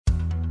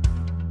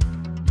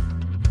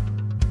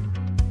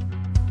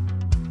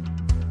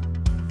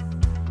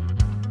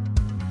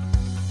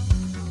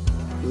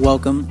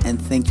Welcome, and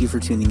thank you for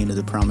tuning into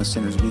the Promise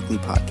Center's weekly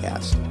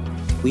podcast.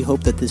 We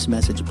hope that this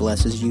message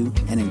blesses you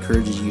and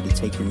encourages you to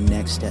take your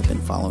next step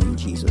in following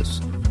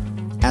Jesus.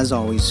 As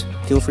always,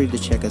 feel free to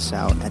check us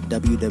out at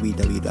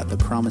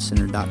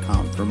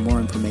www.thepromisecenter.com for more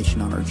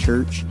information on our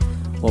church,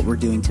 what we're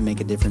doing to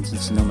make a difference in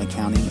Sonoma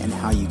County, and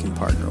how you can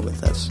partner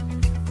with us.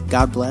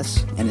 God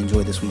bless, and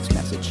enjoy this week's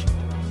message.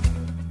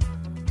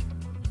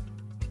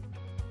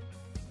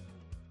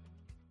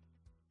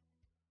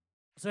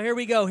 So here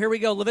we go.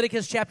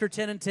 Leviticus chapter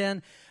 10 and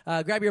 10.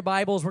 Grab your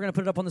Bibles. We're going to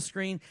put it up on the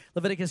screen.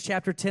 Leviticus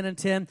chapter 10 and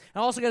 10. I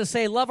also got to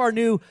say, love our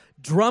new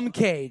drum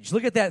cage.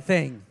 Look at that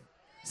thing.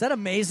 Is that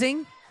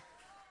amazing?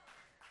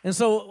 And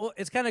so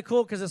it's kind of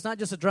cool because it's not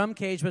just a drum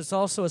cage, but it's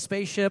also a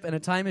spaceship and a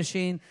time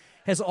machine.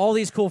 Has all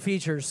these cool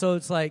features. So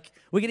it's like,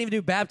 we can even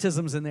do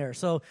baptisms in there.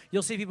 So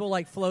you'll see people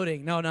like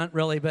floating. No, not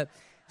really, but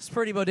it's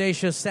pretty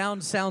bodacious.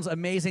 Sounds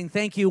amazing.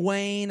 Thank you,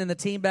 Wayne, and the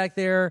team back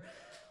there.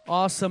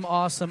 Awesome.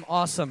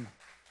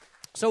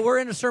 So we're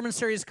in a sermon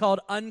series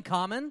called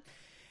UnCommon,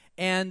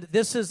 and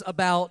this is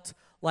about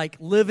like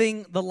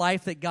living the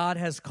life that God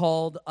has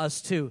called us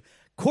to,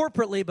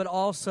 corporately but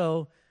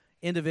also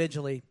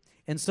individually.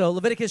 And so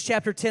Leviticus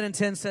chapter 10 and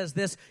 10 says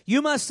this: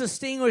 you must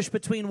distinguish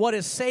between what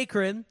is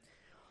sacred,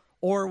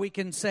 or we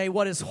can say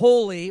what is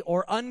holy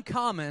or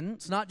uncommon.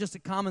 It's not just a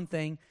common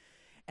thing.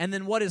 And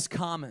then what is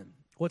common,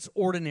 what's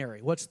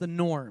ordinary, what's the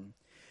norm.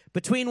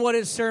 Between what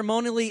is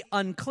ceremonially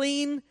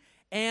unclean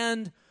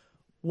and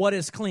what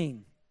is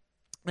clean.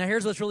 Now,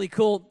 here's what's really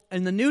cool.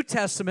 In the New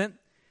Testament,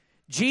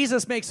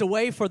 Jesus makes a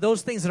way for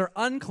those things that are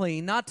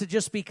unclean not to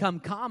just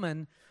become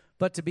common,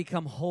 but to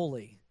become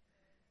holy,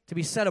 to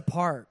be set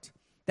apart.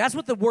 That's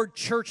what the word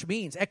church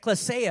means,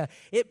 ecclesia.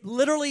 It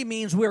literally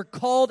means we're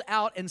called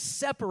out and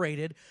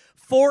separated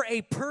for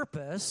a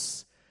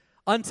purpose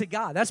unto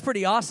God. That's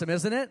pretty awesome,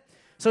 isn't it?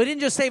 So he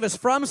didn't just save us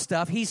from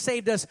stuff. He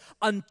saved us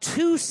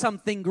unto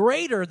something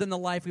greater than the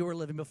life we were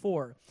living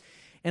before.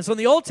 And so in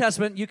the Old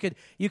Testament, you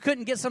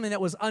couldn't get something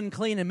that was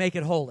unclean and make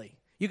it holy.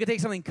 You could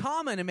take something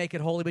common and make it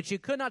holy, but you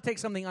could not take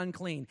something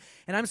unclean.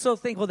 And I'm so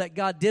thankful that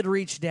God did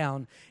reach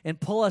down and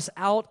pull us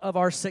out of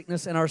our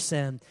sickness and our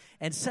sin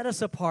and set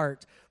us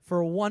apart for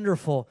a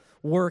wonderful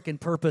work and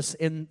purpose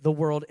in the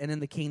world and in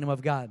the kingdom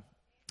of God.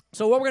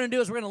 So what we're going to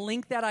do is we're going to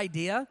link that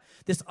idea,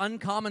 this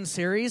uncommon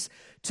series,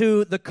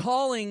 to the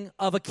calling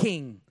of a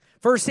king.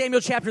 1 Samuel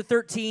chapter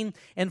 13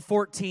 and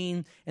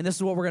 14, and this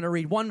is what we're going to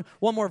read. One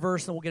more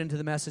verse, and we'll get into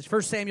the message.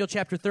 1 Samuel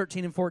chapter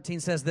 13 and 14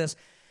 says this: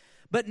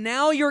 but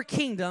now your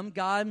kingdom,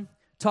 God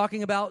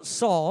talking about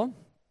Saul,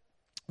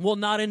 will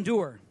not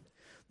endure.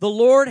 The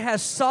Lord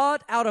has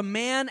sought out a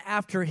man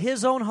after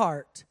his own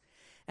heart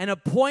and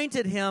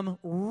appointed him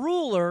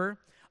ruler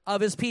of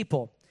his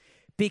people,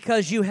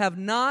 because you have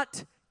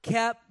not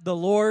kept the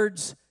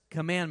Lord's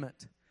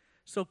commandment.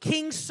 So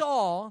King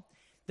Saul,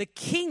 the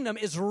kingdom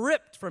is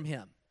ripped from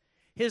him.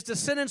 His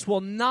descendants will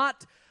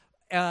not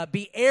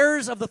be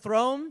heirs of the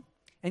throne.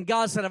 And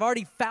God said, I've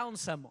already found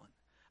someone.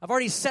 I've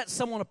already set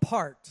someone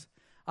apart.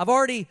 I've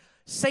already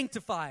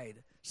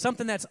sanctified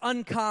something that's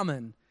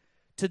uncommon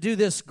to do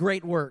this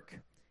great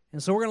work.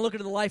 And so we're going to look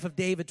into the life of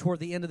David toward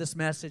the end of this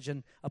message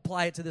and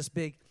apply it to this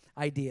big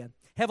idea.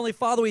 Heavenly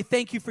Father, we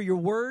thank you for your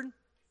word.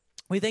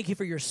 We thank you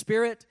for your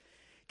spirit.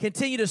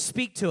 Continue to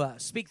speak to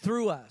us, speak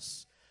through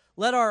us.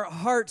 Let our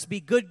hearts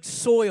be good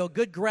soil,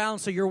 good ground,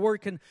 so your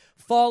word can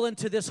fall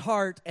into this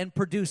heart and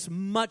produce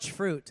much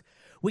fruit.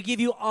 We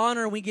give you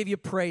honor and we give you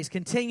praise.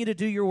 Continue to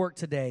do your work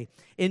today.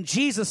 In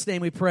Jesus'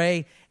 name we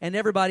pray, and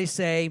everybody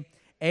say,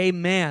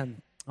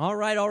 amen. All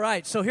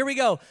right. So here we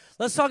go.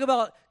 Let's talk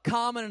about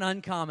common and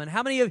uncommon.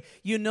 How many of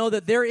you know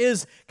that there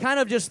is kind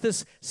of just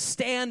this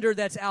standard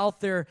that's out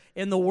there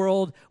in the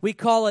world? We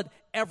call it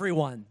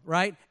everyone,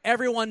 right?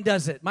 Everyone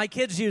does it. My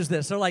kids use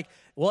this. They're like,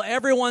 well,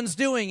 everyone's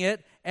doing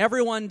it.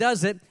 Everyone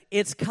does it.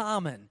 It's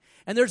common.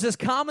 And there's this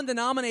common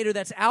denominator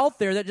that's out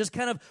there that just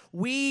kind of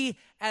we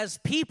as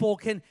people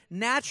can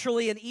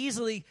naturally and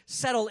easily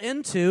settle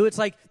into. It's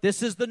like,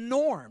 this is the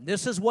norm.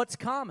 This is what's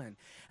common.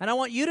 And I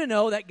want you to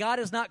know that God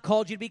has not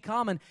called you to be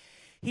common.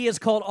 He has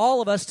called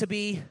all of us to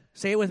be,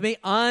 say it with me,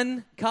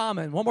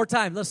 uncommon. One more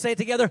time. Let's say it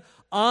together.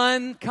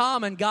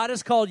 Uncommon. God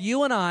has called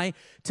you and I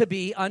to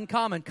be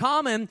uncommon.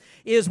 Common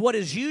is what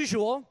is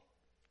usual.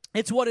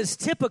 It's what is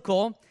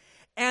typical.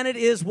 And it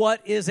is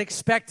what is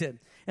expected.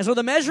 And so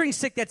the measuring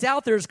stick that's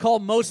out there is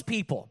called most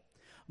people.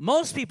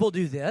 Most people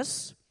do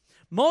this.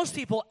 Most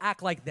people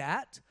act like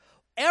that.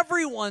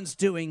 Everyone's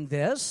doing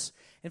this.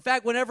 In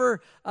fact,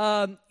 whenever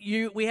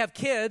we have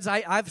kids,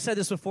 I've said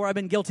this before, I've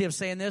been guilty of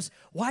saying this,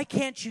 why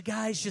can't you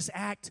guys just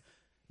act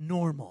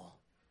normal?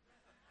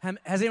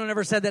 Has anyone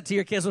ever said that to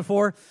your kids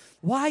before?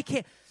 Why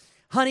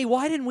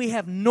didn't we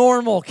have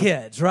normal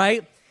kids,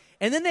 right?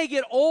 And then they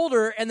get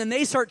older, and then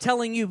they start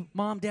telling you,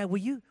 Mom, Dad,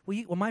 when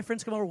my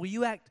friends come over, will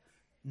you act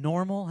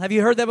normal? Have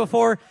you heard that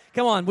before?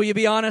 Come on, will you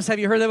be honest? Have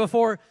you heard that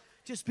before?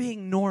 Just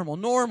being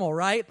normal,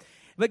 right?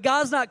 But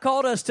God's not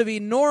called us to be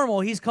normal.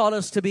 He's called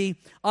us to be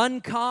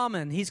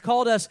uncommon. He's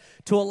called us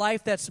to a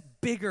life that's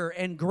bigger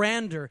and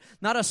grander,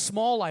 not a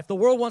small life. The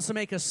world wants to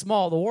make us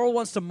small. The world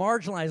wants to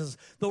marginalize us.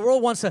 The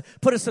world wants to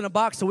put us in a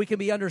box so we can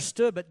be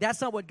understood, but that's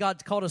not what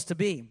God's called us to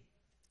be.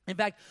 In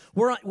fact,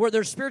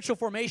 there's spiritual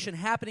formation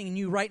happening in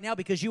you right now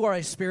because you are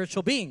a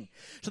spiritual being.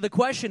 So the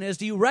question is,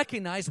 do you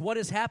recognize what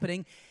is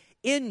happening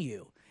in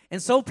you?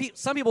 And so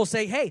some people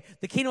say, hey,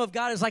 the kingdom of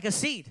God is like a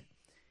seed.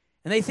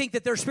 And they think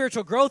that their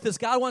spiritual growth is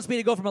God wants me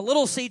to go from a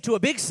little seed to a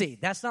big seed.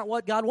 That's not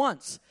what God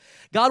wants.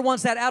 God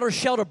wants that outer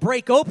shell to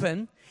break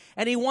open,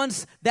 and He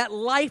wants that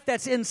life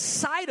that's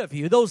inside of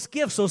you, those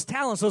gifts, those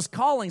talents, those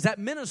callings, that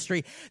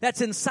ministry that's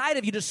inside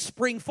of you to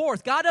spring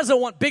forth. God doesn't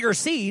want bigger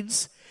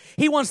seeds.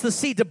 He wants the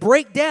seed to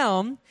break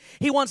down.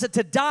 He wants it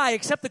to die,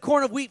 except the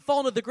corn of wheat fall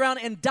into the ground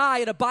and die.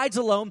 It abides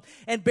alone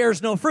and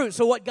bears no fruit.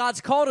 So what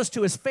God's called us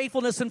to is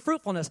faithfulness and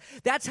fruitfulness.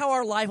 That's how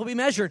our life will be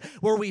measured.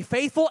 Were we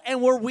faithful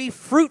and were we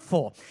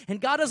fruitful?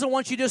 And God doesn't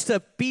want you just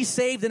to be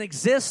saved and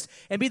exist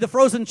and be the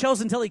frozen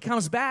chosen until He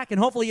comes back, and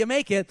hopefully you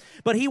make it.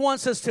 But He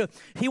wants us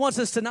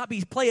to not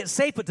play it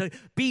safe, but to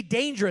be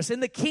dangerous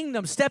in the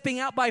kingdom, stepping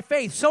out by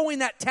faith, sowing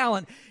that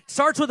talent.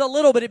 Starts with a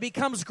little, but it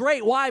becomes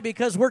great. Why?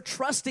 Because we're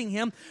trusting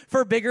Him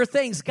for bigger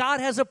things. God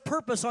has a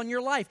purpose on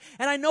your life.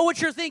 And I know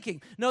what you're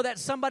thinking. No,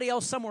 that's somebody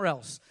else somewhere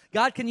else.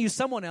 God can use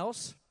someone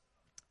else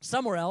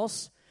somewhere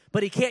else,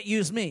 but He can't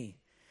use me.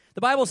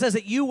 The Bible says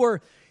that you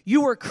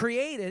were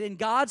created in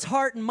God's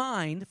heart and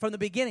mind from the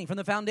beginning, from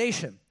the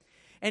foundation.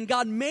 And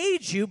God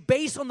made you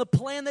based on the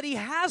plan that He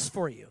has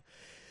for you.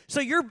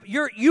 So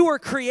you were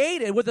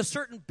created with a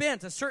certain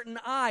bent, a certain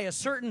eye, a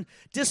certain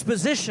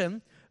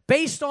disposition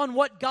based on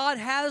what God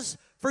has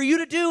for you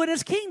to do in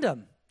His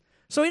kingdom.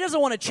 So He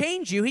doesn't want to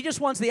change you. He just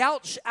wants the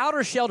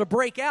outer shell to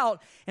break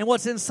out and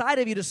what's inside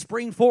of you to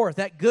spring forth,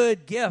 that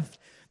good gift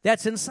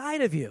that's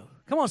inside of you.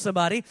 Come on,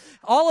 somebody.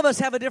 All of us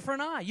have a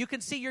different eye. You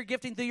can see your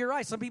gifting through your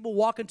eyes. Some people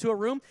walk into a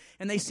room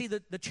and they see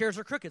that the chairs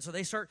are crooked, so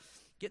they start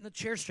getting the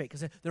chairs straight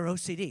because they're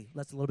OCD.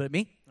 That's a little bit of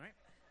me. All right.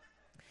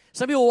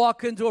 Some people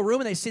walk into a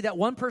room and they see that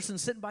one person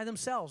sitting by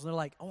themselves, and they're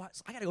like, oh,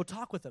 I got to go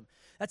talk with them.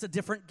 That's a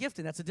different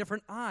gifting. That's a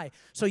different eye.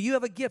 So you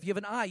have a gift. You have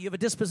an eye. You have a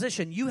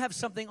disposition. You have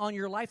something on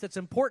your life that's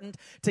important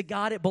to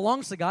God. It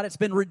belongs to God. It's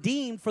been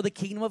redeemed for the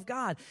kingdom of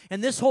God.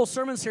 And this whole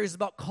sermon series is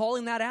about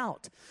calling that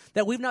out,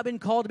 that we've not been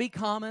called to be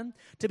common,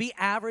 to be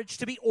average,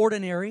 to be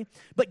ordinary,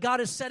 but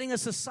God is setting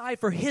us aside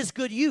for His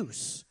good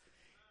use.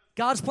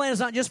 God's plan is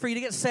not just for you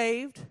to get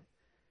saved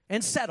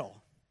and settle.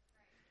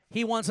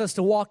 He wants us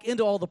to walk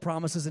into all the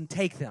promises and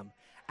take them,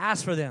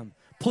 ask for them,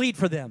 plead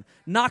for them,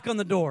 knock on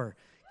the door,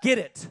 get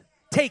it,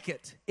 take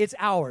it, it's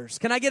ours.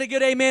 Can I get a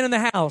good amen in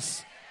the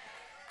house?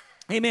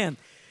 Amen.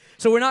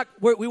 So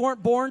we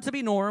weren't born to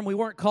be norm. We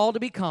weren't called to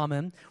be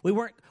common. We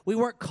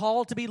weren't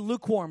called to be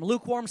lukewarm.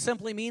 Lukewarm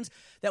simply means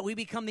that we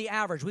become the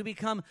average. We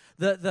become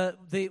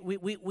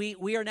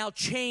we are now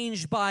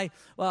changed by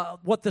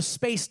what the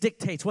space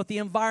dictates, what the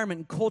environment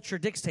and culture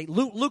dictate.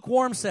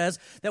 Lukewarm says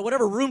that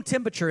whatever room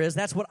temperature is,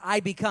 that's what I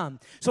become.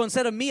 So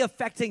instead of me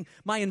affecting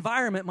my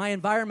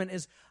environment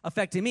is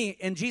affecting me.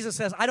 And Jesus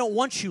says, I don't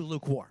want you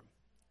lukewarm.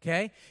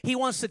 Okay? He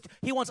wants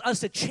us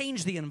to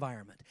change the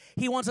environment.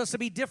 He wants us to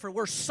be different.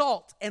 We're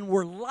salt and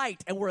we're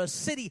light and we're a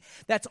city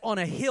that's on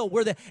a hill.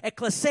 We're the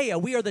ecclesia.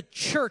 We are the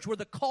church. We're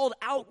the called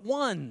out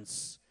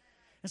ones.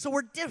 And so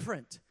we're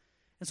different.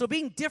 And so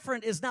being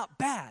different is not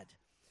bad.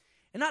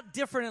 And not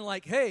different in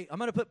like, hey, I'm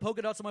going to put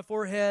polka dots on my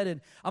forehead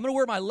and I'm going to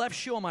wear my left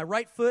shoe on my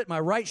right foot, my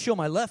right shoe on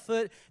my left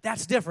foot.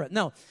 That's different.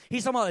 No,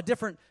 he's talking about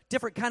a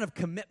different kind of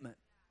commitment,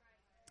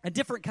 a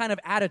different kind of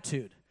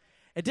attitude,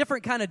 a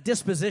different kind of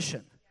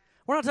disposition.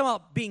 We're not talking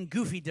about being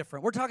goofy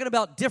different. We're talking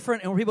about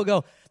different, and where people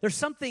go, there's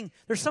something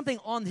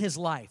on his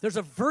life. There's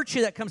a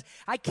virtue that comes.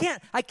 I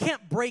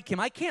can't break him.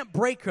 I can't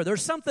break her.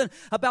 There's something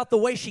about the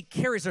way she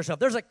carries herself.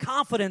 There's a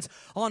confidence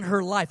on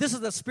her life. This is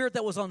the spirit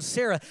that was on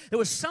Sarah. There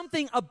was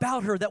something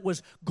about her that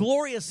was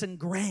glorious and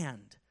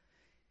grand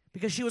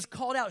because she was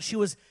called out. She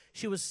was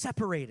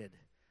separated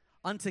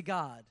unto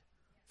God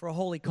for a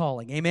holy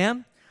calling.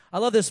 Amen? I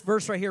love this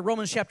verse right here,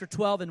 Romans chapter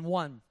 12 and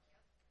 1.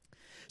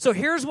 So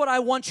here's what I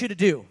want you to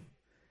do.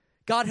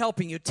 God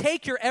helping you.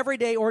 Take your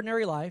everyday,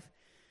 ordinary life.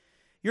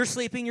 You're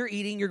sleeping, you're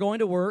eating, you're going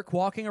to work,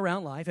 walking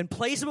around life, and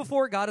place it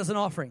before God as an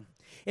offering.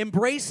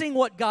 Embracing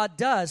what God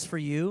does for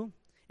you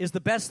is the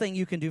best thing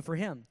you can do for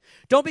Him.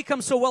 Don't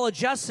become so well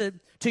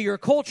adjusted to your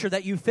culture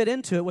that you fit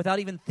into it without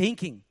even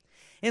thinking.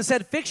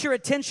 Instead, fix your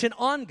attention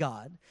on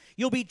God.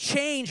 You'll be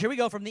changed, here we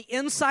go, from the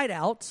inside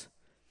out.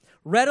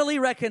 Readily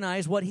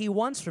recognize what He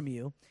wants from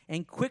you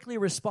and quickly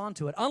respond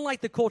to it.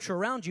 Unlike the culture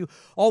around you,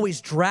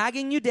 always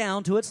dragging you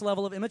down to its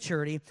level of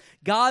immaturity,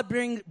 God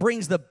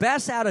brings the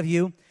best out of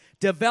you,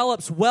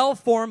 develops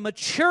well-formed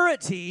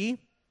maturity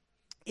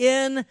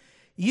in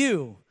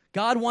you.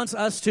 God wants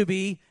us to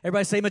be,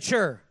 everybody say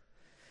mature.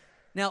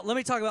 Now, let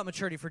me talk about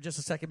maturity for just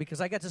a second because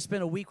I got to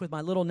spend a week with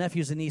my little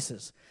nephews and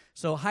nieces.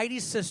 So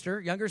Heidi's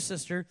sister, younger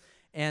sister,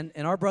 and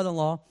our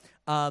brother-in-law,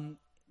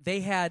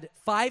 they had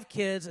 5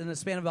 kids in the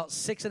span of about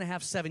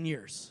 6.5, 7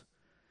 years.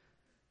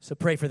 So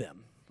pray for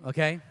them,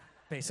 okay?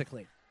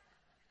 Basically.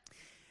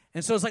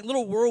 And so it's like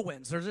little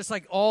whirlwinds. They're just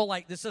like all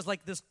like, this is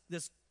like this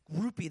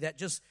groupie that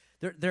just,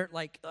 they're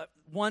like,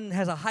 one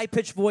has a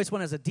high-pitched voice,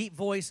 one has a deep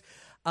voice.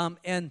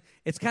 And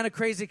it's kind of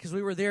crazy because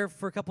we were there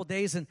for a couple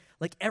days and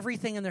like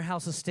everything in their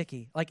house is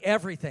sticky. Like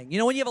everything. You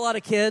know when you have a lot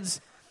of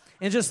kids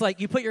and just like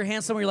you put your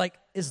hand somewhere, you're like,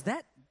 is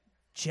that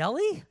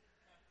jelly?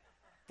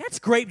 That's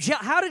grape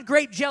jelly. How did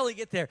grape jelly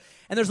get there?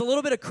 And there's a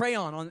little bit of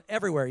crayon on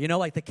everywhere, you know,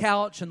 like the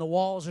couch and the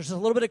walls. There's just a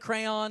little bit of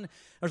crayon.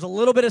 There's a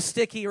little bit of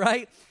sticky,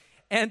 right?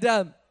 And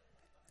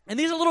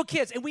these are little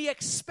kids, and we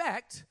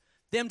expect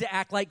them to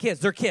act like kids.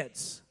 They're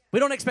kids. We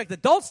don't expect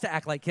adults to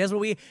act like kids, but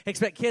we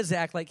expect kids to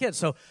act like kids.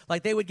 So,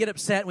 like, they would get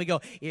upset, and we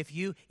go, if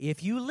you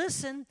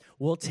listen,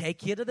 we'll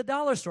take you to the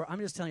dollar store. I'm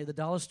just telling you, the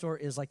dollar store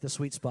is like the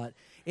sweet spot.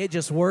 It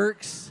just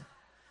works.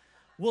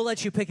 We'll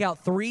let you pick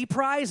out 3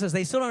 prizes.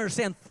 They still don't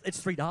understand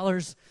it's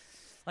 $3.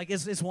 Like,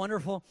 it's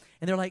wonderful.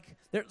 And they're like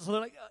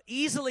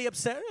easily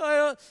upset.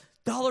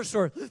 Dollar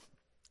store.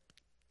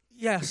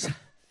 Yes.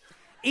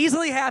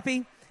 Easily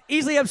happy,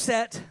 easily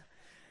upset.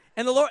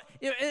 And the Lord,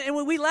 and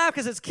when we laugh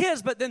because it's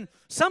kids, but then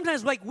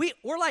sometimes like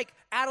we're like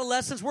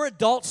adolescents, we're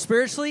adults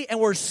spiritually, and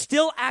we're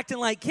still acting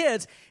like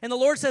kids. And the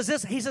Lord says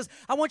this, He says,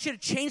 I want you to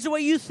change the way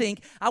you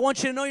think. I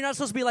want you to know you're not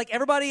supposed to be like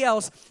everybody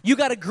else. You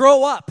got to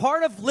grow up.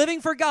 Part of living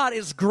for God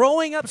is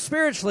growing up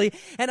spiritually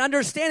and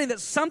understanding that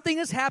something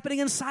is happening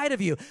inside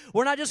of you.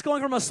 We're not just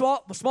going from a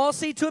small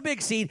seed to a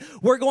big seed.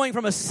 We're going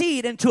from a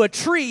seed into a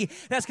tree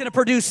that's going to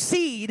produce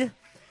seed,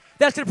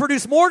 that's going to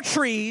produce more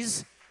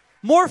trees,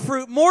 more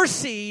fruit, more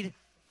seed.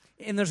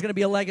 And there's going to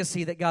be a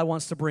legacy that God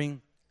wants to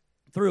bring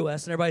through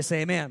us. And everybody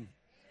say amen.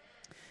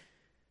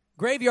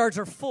 Graveyards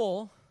are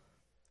full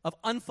of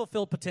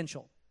unfulfilled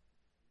potential.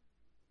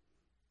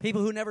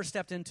 People who never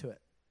stepped into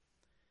it.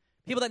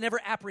 People that never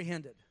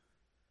apprehended.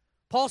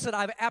 Paul said,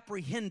 I've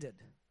apprehended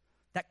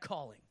that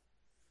calling.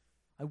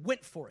 I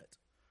went for it.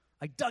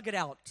 I dug it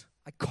out.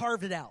 I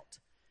carved it out.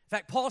 In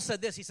fact, Paul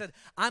said this. He said,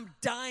 I'm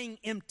dying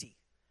empty.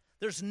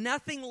 There's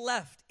nothing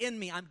left in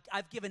me.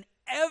 I've given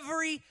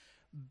every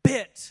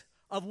bit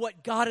of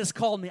what God has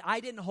called me.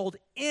 I didn't hold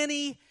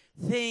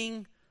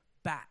anything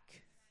back.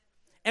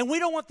 And we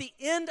don't want the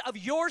end of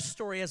your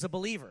story as a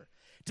believer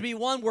to be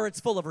one where it's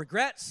full of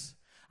regrets.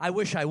 I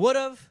wish I would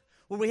have.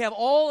 Where we have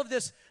all of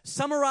this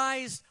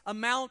summarized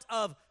amount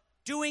of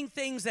doing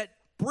things that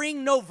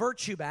bring no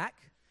virtue back.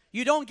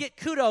 You don't get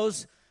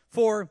kudos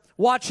for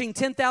watching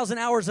 10,000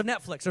 hours of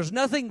Netflix. There's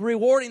nothing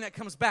rewarding that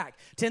comes back.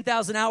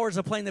 10,000 hours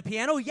of playing the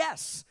piano?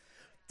 Yes.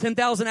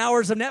 10,000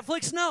 hours of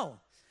Netflix? No.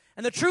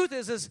 And the truth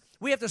is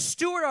we have to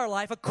steward our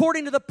life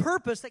according to the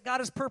purpose that God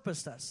has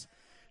purposed us.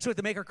 So we have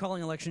to make our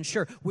calling election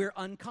sure. We're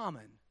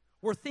uncommon.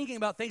 We're thinking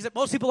about things that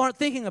most people aren't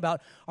thinking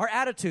about. Our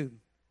attitude,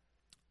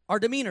 our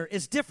demeanor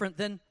is different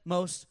than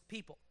most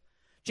people.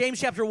 James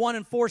chapter 1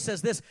 and 4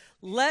 says this,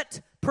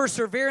 let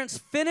perseverance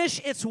finish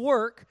its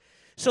work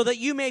so that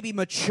you may be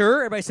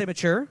mature. Everybody say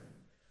mature.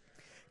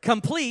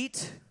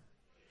 Complete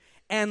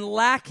and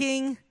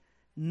lacking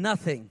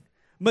nothing.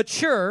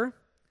 Mature,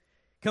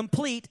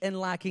 complete, and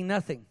lacking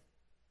nothing.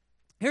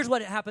 Here's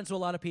what happens to a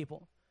lot of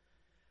people.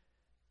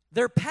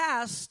 Their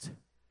past,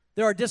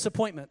 there are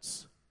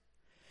disappointments.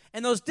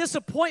 And those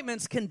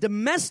disappointments can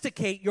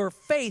domesticate your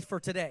faith for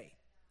today.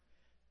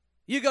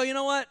 You go, you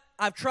know what?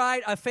 I've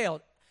tried, I've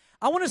failed.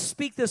 I want to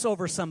speak this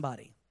over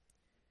somebody.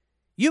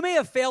 You may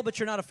have failed, but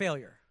you're not a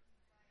failure.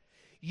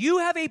 You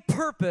have a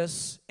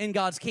purpose in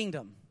God's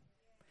kingdom.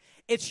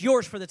 It's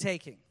yours for the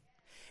taking.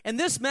 And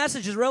this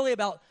message is really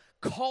about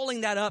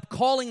calling that up,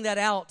 calling that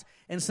out,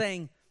 and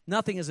saying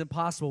nothing is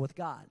impossible with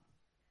God.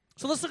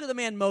 So let's look at the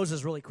man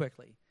Moses really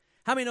quickly.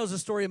 How many knows the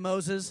story of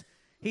Moses?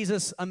 He's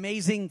this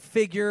amazing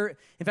figure.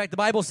 In fact, the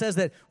Bible says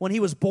that when he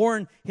was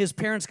born, his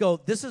parents go,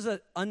 this is an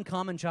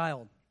uncommon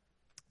child.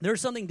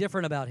 There's something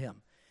different about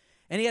him.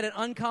 And he had an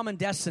uncommon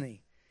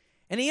destiny.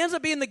 And he ends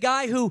up being the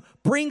guy who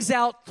brings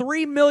out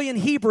 3 million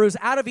Hebrews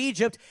out of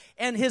Egypt,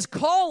 and his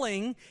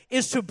calling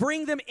is to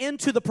bring them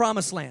into the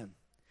promised land.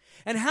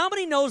 And how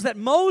many knows that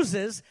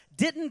Moses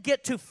didn't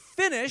get to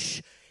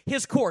finish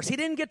his course? He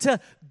didn't get to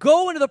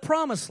go into the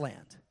promised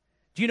land.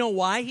 Do you know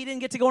why he didn't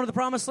get to go into the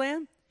promised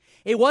land?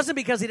 It wasn't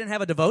because he didn't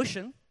have a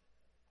devotion.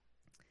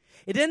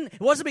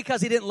 It wasn't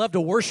because he didn't love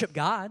to worship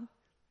God.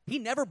 He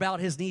never bowed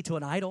his knee to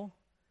an idol.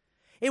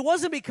 It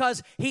wasn't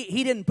because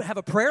he didn't have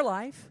a prayer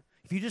life.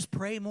 If you just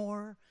pray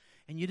more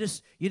and you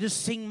just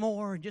sing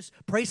more and just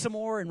pray some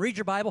more and read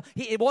your Bible.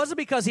 It wasn't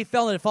because he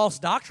fell into false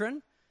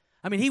doctrine.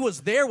 I mean, he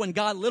was there when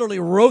God literally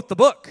wrote the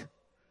book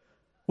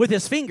with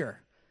his finger.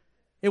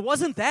 It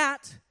wasn't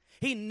that.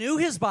 He knew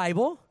his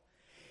Bible.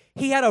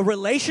 He had a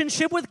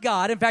relationship with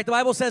God. In fact, the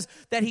Bible says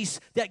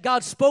that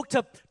God spoke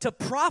to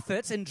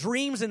prophets in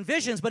dreams and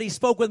visions, but he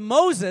spoke with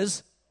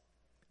Moses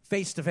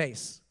face to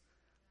face.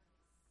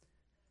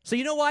 So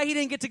you know why he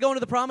didn't get to go into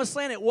the promised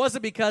land? It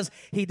wasn't because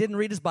he didn't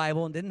read his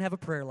Bible and didn't have a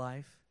prayer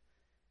life.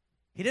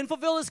 He didn't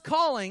fulfill his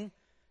calling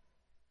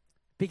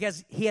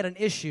because he had an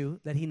issue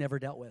that he never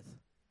dealt with.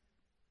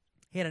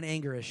 He had an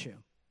anger issue.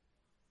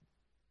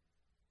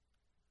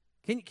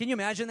 Can you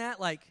imagine that?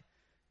 Like,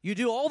 You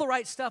do all the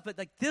right stuff, but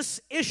like this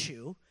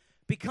issue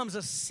becomes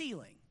a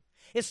ceiling.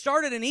 It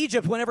started in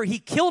Egypt whenever he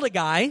killed a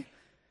guy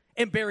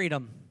and buried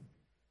him.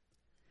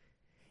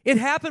 It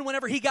happened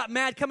whenever he got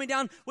mad coming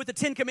down with the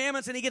 10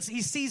 Commandments, and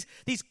he sees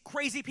these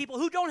crazy people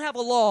who don't have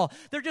a law.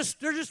 They're just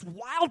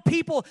wild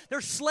people. They're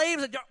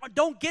slaves that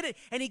don't get it.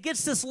 And he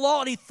gets this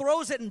law and he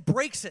throws it and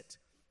breaks it.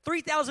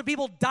 3,000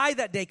 people died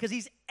that day because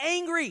he's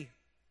angry.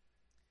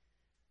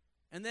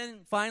 And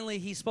then finally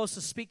he's supposed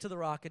to speak to the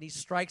rock, and he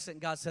strikes it,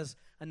 and God says,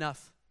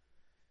 enough.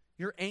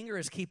 Your anger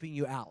is keeping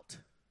you out.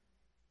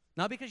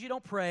 Not because you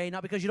don't pray,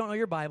 not because you don't know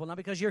your Bible, not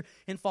because you're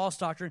in false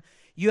doctrine.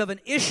 You have an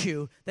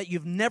issue that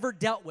you've never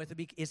dealt with.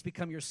 It's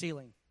become your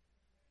ceiling.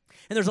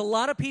 And there's a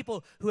lot of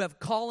people who have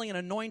calling and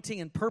anointing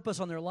and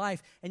purpose on their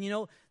life. And,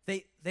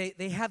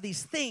 they have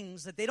these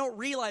things that they don't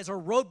realize are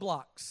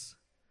roadblocks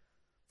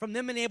from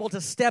them being able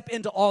to step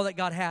into all that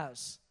God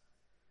has.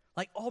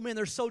 Like, oh, man,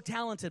 they're so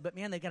talented, but,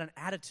 man, they got an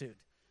attitude.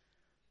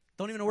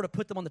 Don't even know where to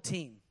put them on the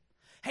team.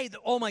 Hey,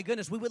 oh, my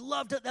goodness, we would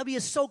love to. That'd be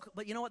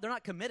but you know what? They're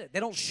not committed. They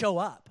don't show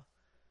up.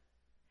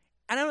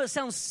 I know it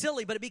sounds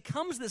silly, but it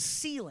becomes this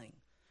ceiling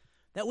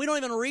that we don't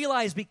even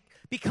realize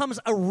becomes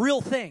a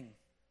real thing.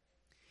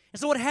 And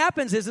so what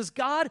happens is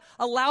God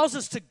allows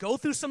us to go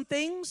through some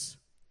things,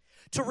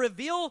 to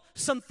reveal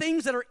some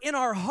things that are in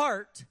our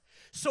heart,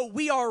 so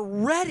we are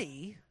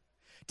ready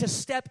to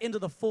step into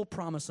the full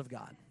promise of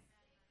God.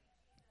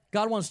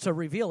 God wants to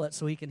reveal it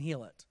so he can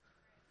heal it.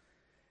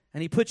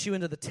 And he puts you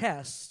into the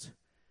test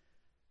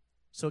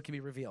so it can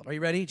be revealed. Are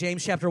you ready?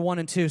 James chapter 1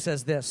 and 2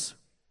 says this.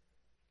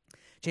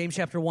 James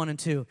chapter 1 and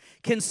 2.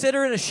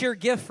 Consider it a sheer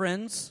gift,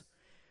 friends,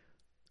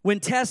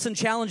 when tests and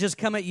challenges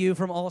come at you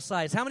from all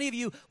sides. How many of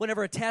you,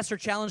 whenever a test or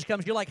challenge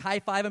comes, you're like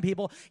high-fiving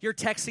people, you're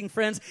texting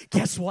friends,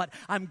 guess what?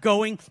 I'm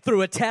going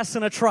through a test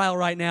and a trial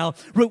right now.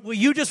 Will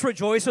you just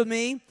rejoice with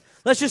me?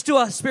 Let's just do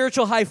a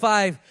spiritual high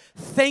five.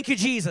 Thank you,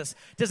 Jesus.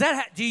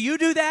 Do you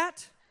do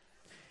that?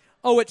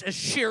 Oh, it's a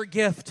sheer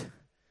gift.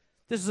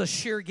 This is a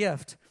sheer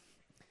gift.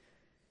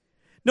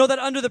 Know that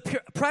under the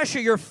pressure,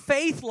 your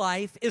faith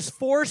life is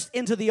forced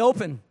into the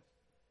open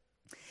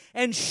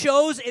and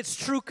shows its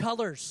true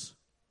colors.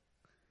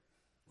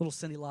 Little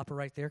Cyndi Lauper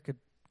right there.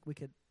 We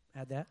could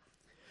add that.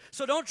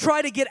 So don't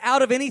try to get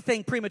out of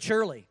anything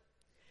prematurely.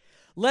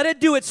 Let it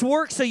do its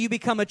work so you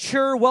become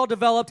mature,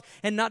 well-developed,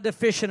 and not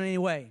deficient in any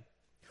way.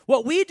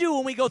 What we do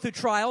when we go through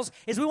trials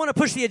is we want to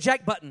push the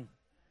eject button.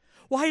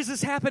 Why is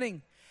this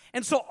happening?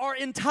 And so our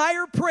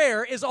entire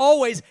prayer is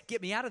always, get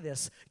me out of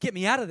this, get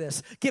me out of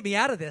this, get me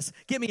out of this,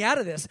 get me out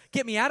of this,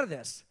 get me out of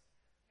this.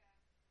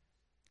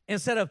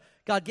 Instead of,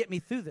 God, get me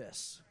through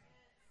this.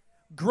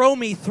 Grow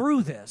me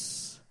through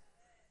this.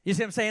 You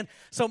see what I'm saying?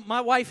 So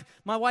my wife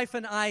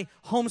and I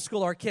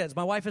homeschool our kids.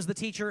 My wife is the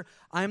teacher.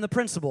 I am the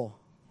principal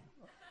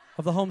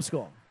of the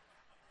homeschool.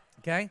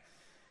 Okay?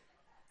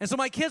 And so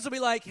my kids will be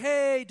like,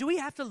 hey, do we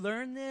have to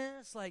learn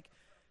this? Like,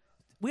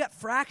 we got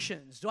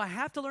fractions. Do I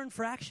have to learn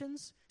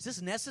fractions? Is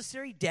this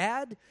necessary?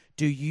 Dad,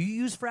 do you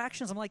use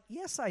fractions? I'm like,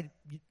 yes, I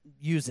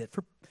use it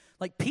for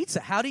like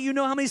pizza. How do you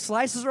know how many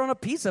slices are on a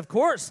pizza? Of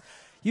course.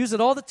 Use it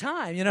all the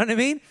time. You know what I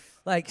mean?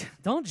 Like,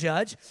 don't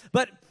judge.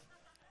 But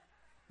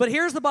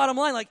here's the bottom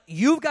line. Like,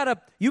 you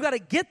gotta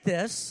get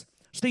this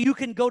so you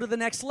can go to the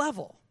next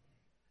level.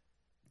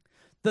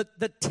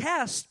 The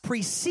test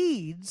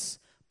precedes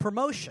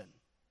promotion.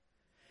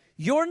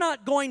 You're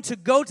not going to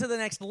go to the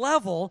next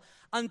level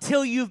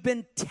until you've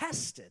been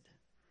tested.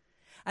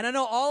 And I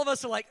know all of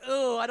us are like,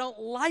 oh, I don't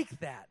like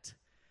that.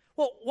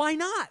 Well, why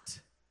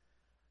not?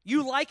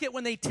 You like it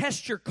when they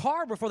test your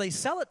car before they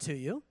sell it to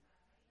you.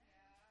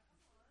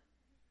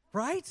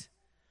 Right?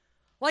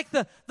 Like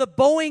the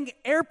Boeing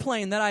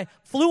airplane that I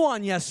flew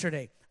on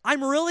yesterday.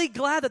 I'm really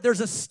glad that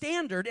there's a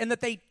standard and that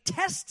they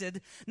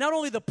tested not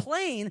only the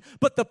plane,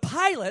 but the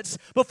pilots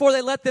before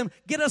they let them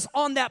get us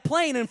on that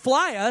plane and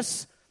fly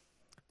us,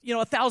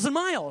 1,000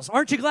 miles.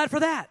 Aren't you glad for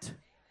that?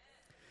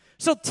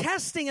 So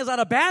testing is not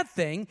a bad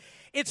thing.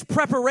 It's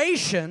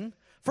preparation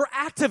for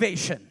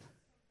activation.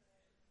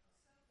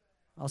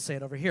 I'll say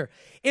it over here.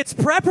 It's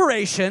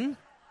preparation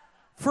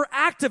for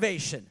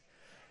activation.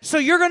 So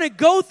you're going to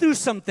go through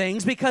some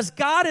things because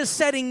God is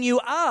setting you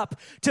up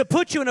to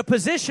put you in a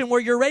position where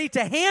you're ready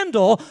to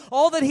handle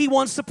all that he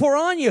wants to pour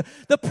on you.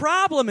 The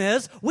problem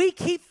is we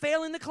keep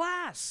failing the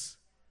class.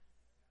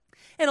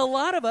 And a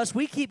lot of us,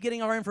 we keep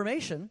getting our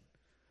information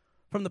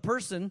from the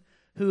person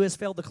who has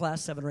failed the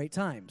class 7 or 8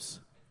 times.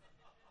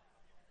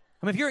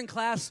 I mean, if you're in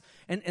class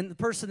and the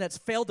person that's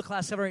failed the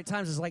class 7 or 8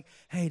 times is like,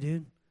 hey,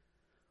 dude,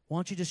 why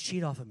don't you just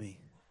cheat off of me?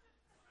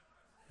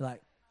 You're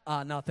like,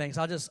 no, thanks.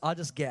 I'll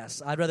just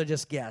guess. I'd rather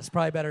just guess.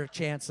 Probably better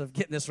chance of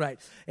getting this right.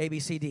 A, B,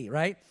 C, D,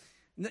 right?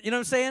 You know what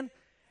I'm saying?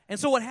 And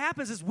so what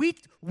happens is we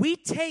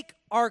take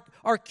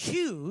our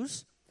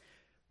cues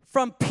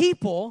from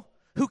people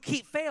who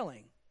keep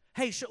failing.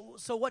 Hey,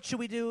 so what should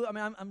we do? I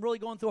mean, I'm really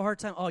going through a hard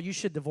time. Oh, you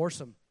should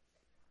divorce him.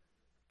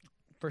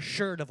 For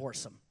sure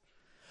divorce him.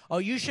 Oh,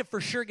 you should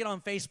for sure get on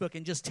Facebook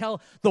and just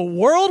tell the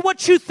world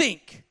what you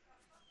think.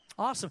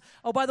 Awesome.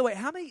 Oh, by the way,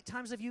 how many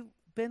times have you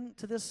been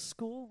to this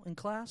school in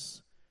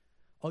class?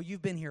 Oh,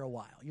 you've been here a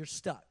while. You're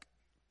stuck.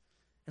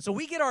 And so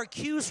we get our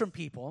cues from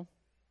people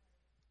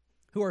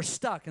who are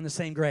stuck in the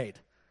same grade.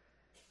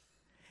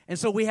 And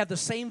so we have the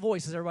same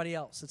voice as everybody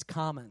else. It's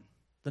common,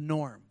 the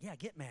norm. Yeah,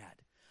 get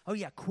mad. Oh,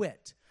 yeah,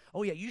 quit.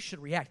 Oh, yeah, you should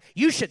react.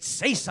 You should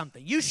say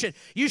something. You should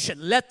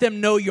let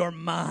them know your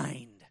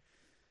mind.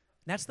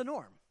 And that's the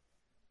norm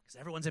because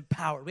everyone's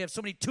empowered. We have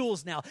so many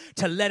tools now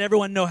to let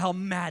everyone know how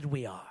mad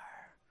we are.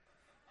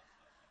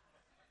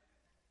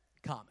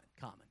 Common.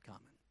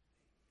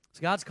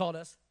 So God's called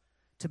us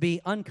to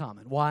be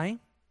uncommon. Why?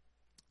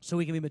 So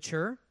we can be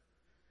mature,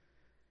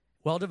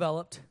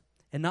 well-developed,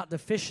 and not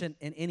deficient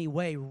in any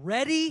way,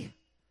 ready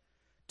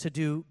to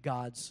do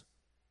God's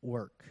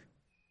work.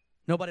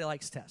 Nobody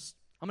likes tests.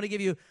 I'm going to give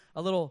you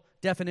a little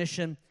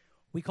definition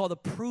we call the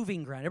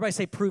proving ground. Everybody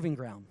say proving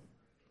ground.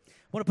 I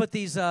want to put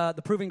these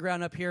the proving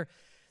ground up here.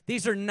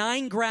 These are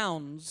 9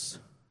 grounds,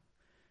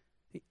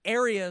 the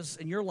areas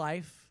in your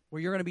life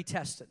where you're going to be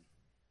tested.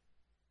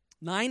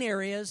 9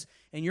 areas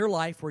in your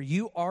life where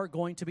you are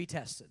going to be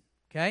tested,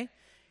 okay?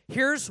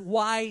 Here's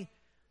why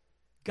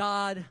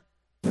God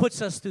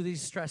puts us through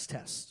these stress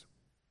tests.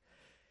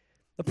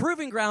 The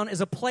proving ground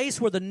is a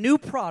place where the new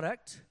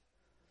product,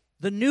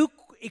 the new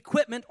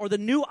equipment, or the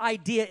new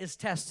idea is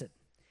tested.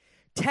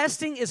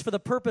 Testing is for the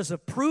purpose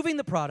of proving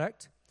the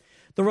product,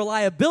 the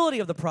reliability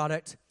of the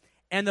product,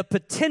 and the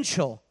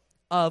potential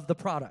of the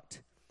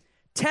product.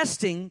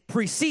 Testing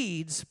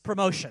precedes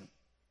promotion.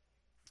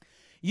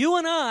 You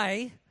and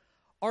I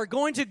are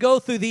going to go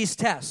through these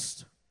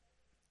tests,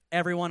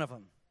 every one of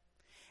them.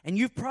 And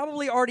you've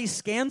probably already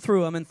scanned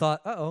through them and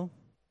thought, uh-oh,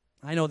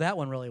 I know that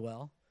one really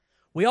well.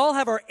 We all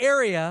have our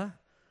area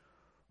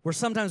where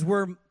sometimes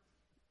we're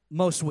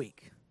most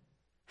weak.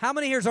 How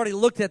many here has already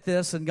looked at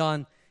this and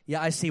gone,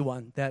 yeah, I see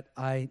one that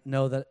I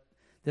know that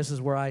this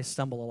is where I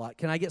stumble a lot.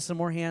 Can I get some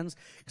more hands?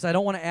 Because I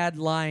don't want to add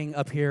lying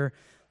up here,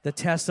 the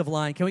test of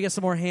lying. Can we get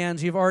some more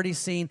hands? You've already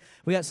seen.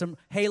 We got some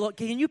halo.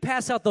 Can you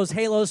pass out those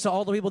halos to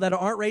all the people that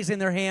aren't raising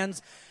their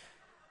hands?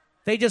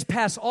 They just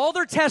passed all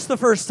their tests the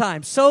first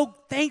time. So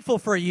thankful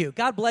for you.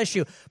 God bless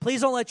you.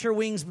 Please don't let your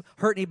wings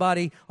hurt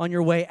anybody on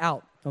your way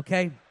out,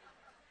 okay?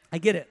 I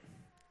get it.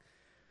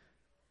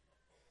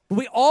 But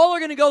we all are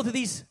going to go through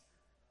these.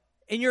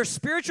 In your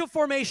spiritual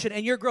formation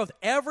and your growth,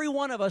 every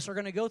one of us are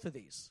going to go through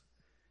these.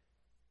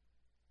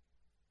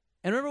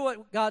 And remember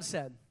what God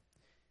said.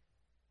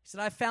 He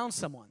said, I found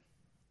someone.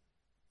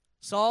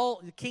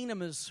 Saul, the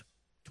kingdom is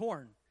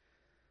torn.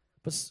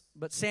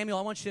 But Samuel,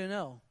 I want you to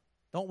know,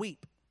 don't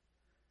weep.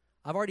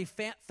 I've already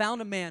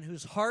found a man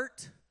whose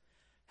heart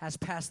has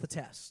passed the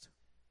test.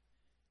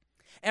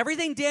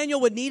 Everything Daniel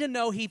would need to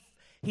know, he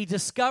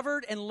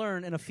discovered and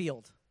learned in a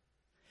field.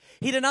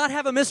 He did not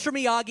have a Mr.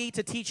 Miyagi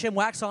to teach him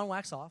wax on,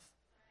 wax off.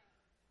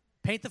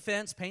 Paint the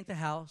fence, paint the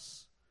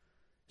house,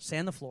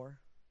 sand the floor.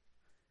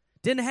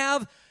 Didn't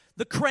have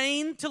the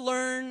crane to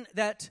learn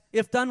that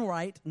if done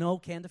right, no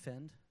can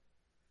defend.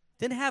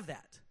 Didn't have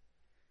that.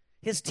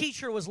 His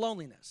teacher was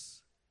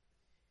loneliness.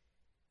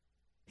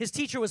 His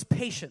teacher was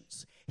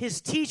patience.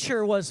 His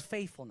teacher was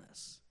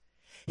faithfulness.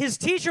 His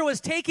teacher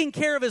was taking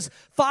care of his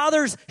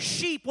father's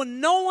sheep when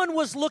no one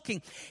was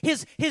looking.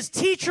 His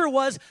teacher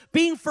was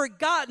being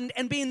forgotten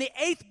and being the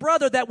 8th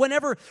brother that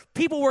whenever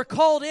people were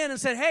called in and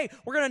said, hey,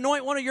 we're going to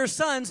anoint one of your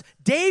sons,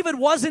 David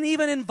wasn't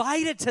even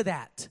invited to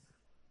that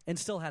and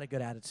still had a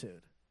good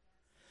attitude.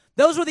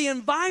 Those were the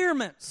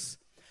environments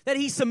that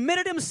he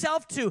submitted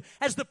himself to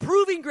as the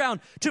proving ground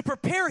to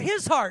prepare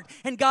his heart.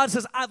 And God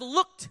says, I've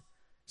looked,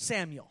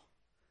 Samuel,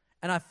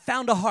 and I've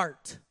found a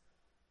heart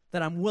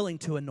that I'm willing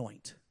to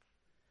anoint.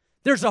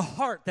 There's a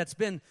heart that's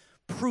been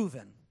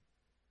proven.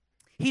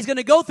 He's going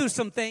to go through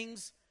some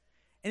things,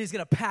 and he's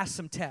going to pass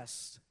some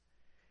tests.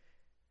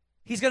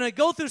 He's going to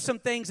go through some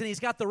things, and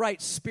he's got the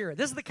right spirit.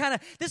 This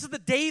is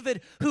the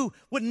David who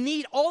would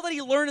need all that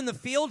he learned in the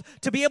field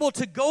to be able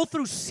to go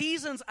through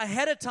seasons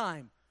ahead of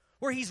time,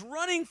 where he's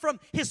running from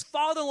his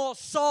father-in-law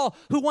Saul,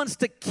 who wants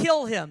to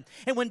kill him.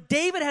 And when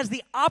David has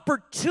the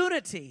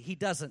opportunity, he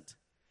doesn't.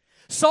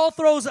 Saul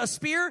throws a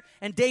spear,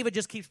 and David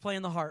just keeps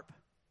playing the harp.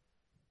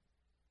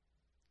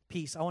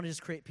 Peace. I want to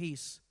just create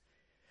peace.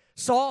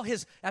 Saul,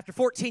 after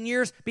 14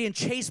 years being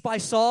chased by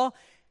Saul,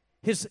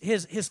 his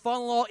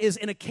father-in-law is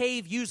in a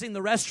cave using the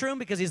restroom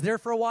because he's there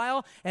for a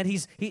while, and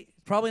he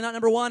probably not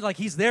number one, like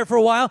he's there for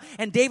a while,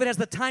 and David has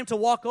the time to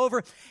walk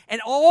over, and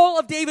all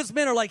of David's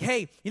men are like,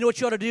 hey, you know what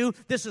you ought to do?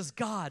 This is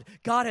God.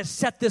 God has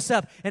set this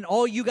up, and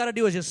all you got to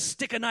do is just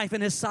stick a knife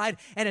in his side,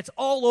 and it's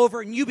all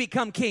over, and you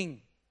become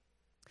king.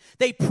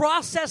 They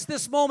processed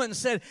this moment and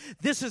said,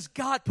 this is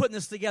God putting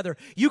this together.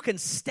 You can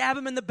stab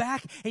him in the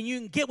back and you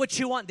can get what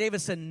you want. David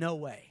said, no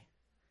way.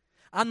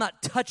 I'm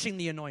not touching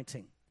the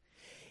anointing.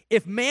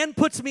 If man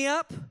puts me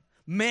up,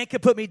 man can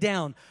put me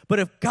down. But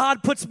if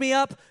God puts me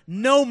up,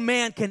 no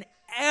man can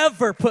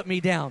ever put me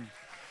down.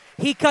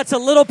 He cuts a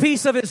little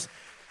piece of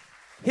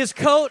his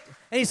coat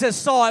and he says,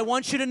 Saul, I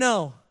want you to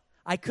know,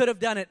 I could have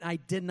done it. I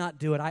did not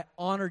do it. I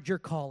honored your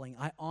calling.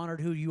 I honored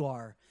who you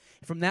are.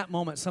 From that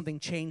moment, something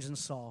changed in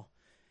Saul.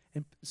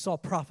 And Saul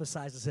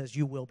prophesies and says,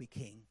 you will be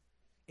king.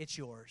 It's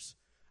yours.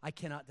 I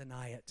cannot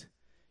deny it.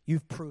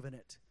 You've proven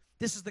it.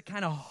 This is the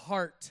kind of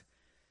heart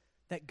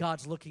that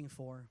God's looking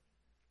for.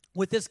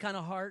 With this kind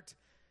of heart,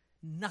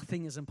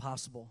 nothing is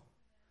impossible.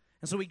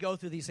 And so we go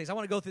through these things. I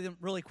want to go through them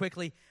really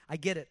quickly. I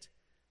get it.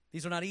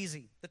 These are not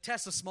easy. The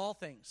test of small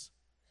things.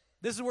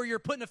 This is where you're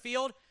put in a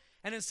field,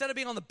 and instead of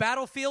being on the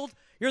battlefield,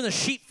 you're in the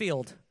sheep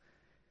field.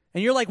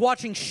 And you're like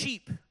watching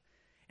sheep.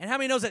 And how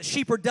many knows that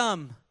sheep are dumb?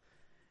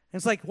 And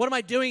it's like, what am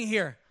I doing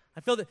here? I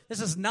feel that this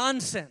is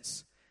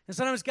nonsense. And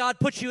sometimes God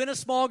puts you in a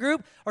small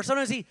group, or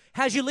sometimes he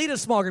has you lead a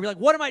small group. You're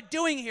like, what am I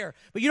doing here?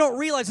 But you don't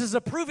realize this is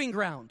a proving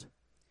ground.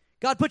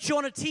 God puts you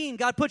on a team.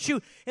 God puts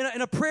you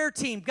in a prayer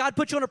team. God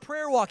puts you on a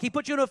prayer walk. He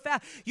puts you in a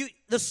fast.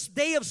 The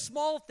day of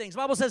small things. The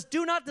Bible says,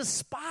 do not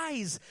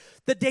despise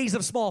the days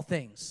of small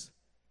things.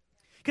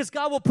 Because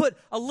God will put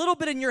a little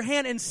bit in your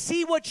hand and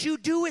see what you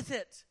do with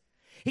it.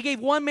 He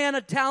gave one man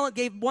a talent,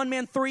 gave one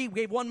man 3,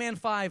 gave one man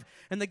 5.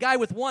 And the guy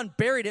with 1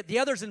 buried it. The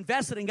others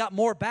invested and got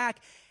more back.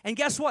 And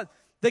guess what?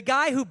 The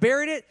guy who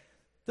buried it,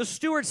 the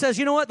steward says,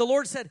 you know what? The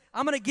Lord said,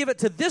 I'm going to give it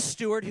to this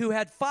steward who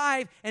had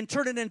 5 and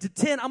turned it into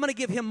 10. I'm going to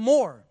give him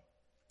more.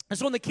 And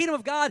so in the kingdom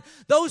of God,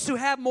 those who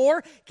have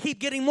more keep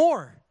getting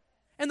more.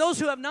 And those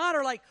who have not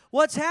are like,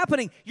 what's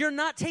happening? You're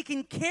not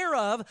taking care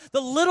of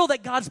the little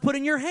that God's put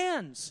in your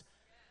hands.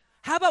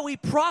 How about we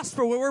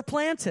prosper where we're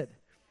planted?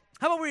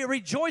 How about we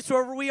rejoice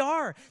wherever we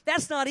are?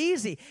 That's not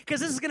easy,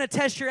 because this is going to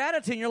test your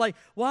attitude. And you're like,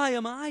 why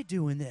am I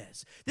doing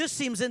this? This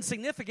seems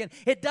insignificant.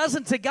 It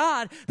doesn't to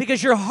God,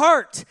 because your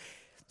heart,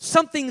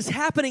 something's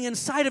happening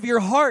inside of your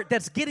heart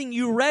that's getting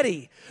you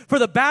ready for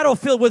the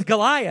battlefield with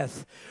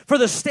Goliath, for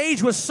the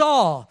stage with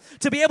Saul,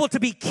 to be able to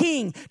be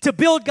king, to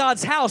build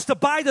God's house, to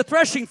buy the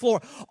threshing floor.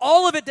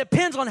 All of it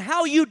depends on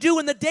how you do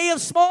in the day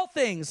of small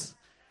things.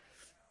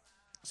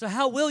 So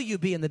how will you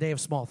be in the day of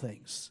small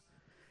things?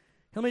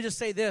 Let me just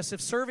say this. If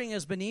serving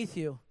is beneath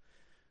you,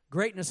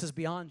 greatness is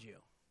beyond you.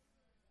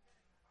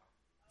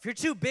 If you're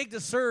too big to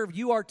serve,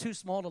 you are too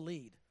small to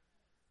lead.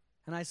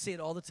 And I see it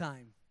all the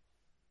time.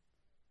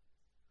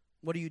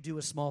 What do you do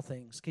with small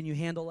things? Can you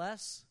handle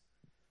less?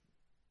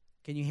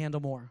 Can you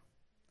handle more?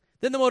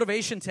 Then the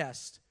motivation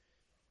test.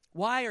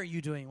 Why are you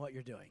doing what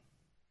you're doing?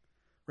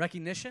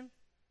 Recognition?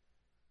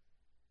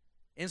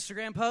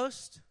 Instagram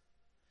post?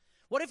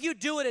 What if you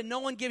do it and no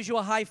one gives you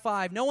a high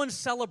five? No one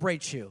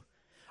celebrates you.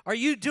 Are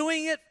you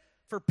doing it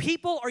for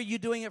people, or are you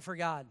doing it for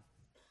God?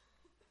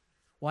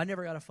 Well, I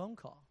never got a phone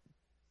call.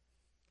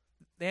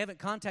 They haven't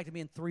contacted me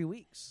in 3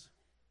 weeks.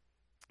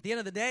 At the end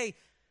of the day,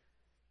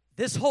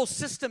 this whole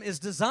system is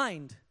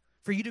designed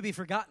for you to be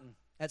forgotten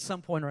at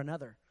some point or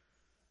another.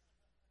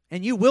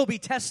 And you will be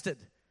tested.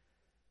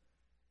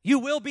 You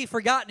will be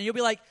forgotten. You'll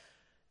be like,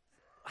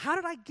 how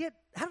did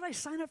I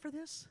sign up for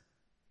this?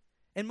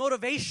 And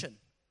motivation.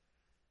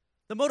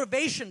 The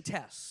motivation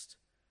test.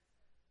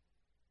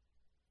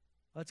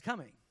 Well, it's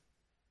coming.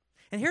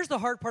 And here's the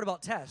hard part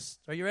about tests.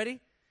 Are you ready?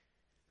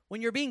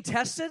 When you're being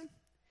tested,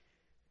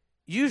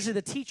 usually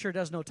the teacher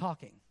does no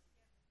talking.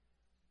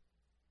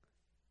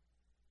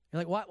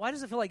 You're like, why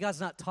does it feel like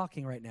God's not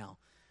talking right now?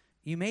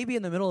 You may be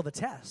in the middle of a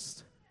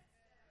test.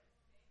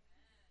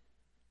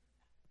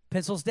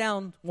 Pencils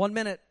down, 1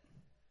 minute.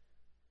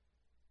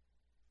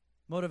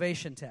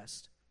 Motivation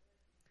test.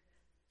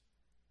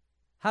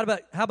 How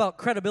about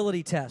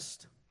credibility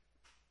test?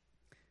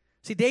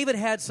 See, David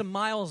had some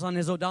miles on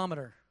his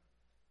odometer.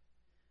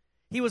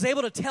 He was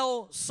able to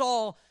tell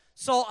Saul,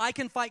 I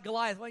can fight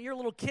Goliath. Well, you're a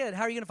little kid.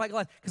 How are you going to fight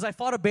Goliath? Because I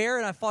fought a bear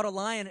and I fought a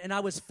lion, and I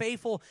was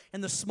faithful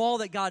in the small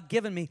that God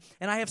given me.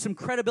 And I have some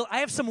credibility. I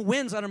have some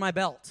wins under my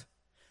belt.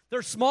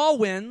 They're small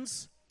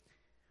wins,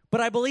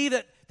 but I believe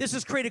that this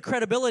has created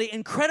credibility.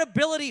 And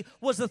credibility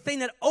was the thing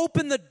that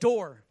opened the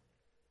door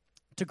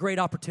to great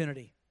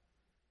opportunity.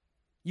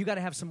 You got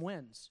to have some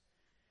wins.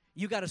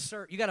 You got to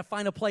serve. You got to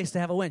find a place to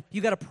have a win. You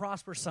got to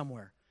prosper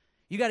somewhere.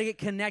 You got to get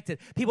connected.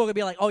 People are going to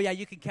be like, oh, yeah,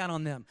 you can count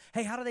on them.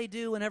 Hey, how do they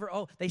do whenever?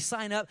 Oh, they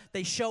sign up.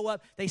 They show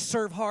up. They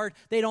serve hard.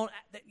 They don't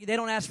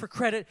ask for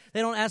credit. They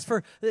don't ask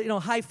for,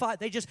 high five.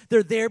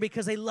 They're there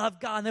because they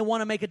love God and they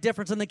want to make a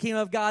difference in the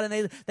kingdom of God,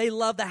 and they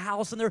love the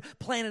house and they're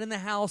planted in the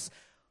house.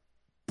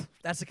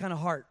 That's the kind of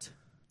heart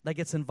that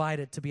gets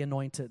invited to be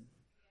anointed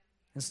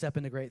and step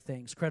into great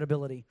things.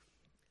 Credibility.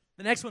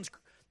 The next one's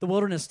the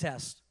wilderness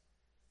test.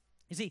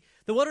 You see,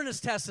 the wilderness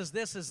test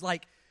is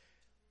like,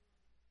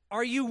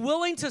 are you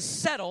willing to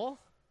settle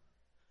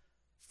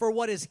for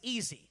what is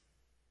easy?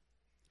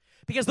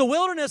 Because the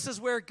wilderness is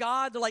where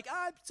God, they're like,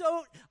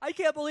 I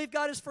can't believe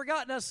God has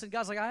forgotten us. And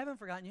God's like, I haven't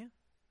forgotten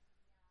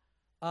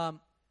you.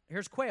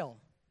 Here's quail.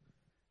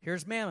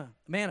 Here's manna.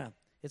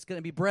 It's going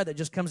to be bread that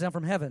just comes down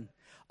from heaven.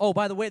 Oh,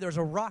 by the way, there's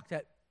a rock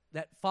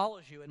that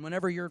follows you. And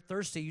whenever you're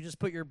thirsty, you just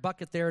put your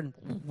bucket there and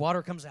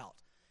water comes out.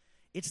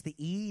 It's the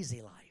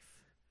easy life.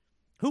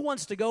 Who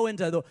wants to go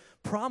into the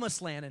promised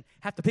land and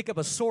have to pick up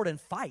a sword and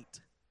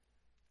fight?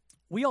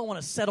 We all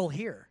want to settle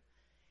here.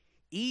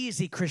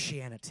 Easy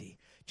Christianity.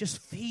 Just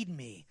feed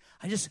me.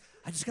 I just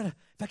got to,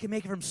 if I can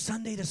make it from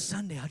Sunday to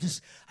Sunday, I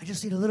just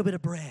eat a little bit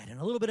of bread and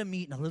a little bit of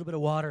meat and a little bit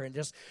of water and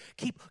just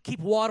keep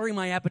watering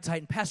my appetite.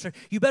 And Pastor,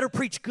 you better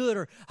preach good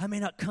or I may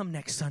not come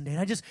next Sunday.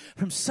 And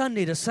from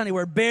Sunday to Sunday,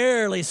 we're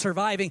barely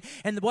surviving.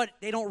 And what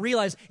they don't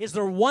realize is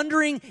they're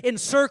wandering in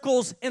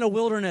circles in a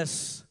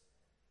wilderness.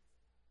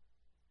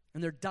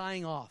 And they're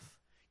dying off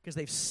because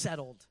they've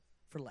settled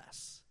for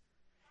less.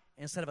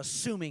 Instead of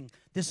assuming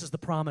this is the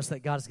promise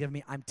that God has given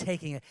me, I'm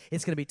taking it.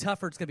 It's going to be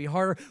tougher. It's going to be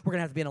harder. We're going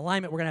to have to be in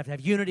alignment. We're going to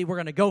have unity. We're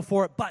going to go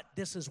for it. But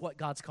this is what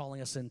God's calling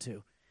us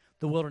into,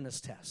 the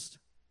wilderness test.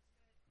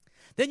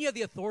 Then you have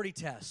the authority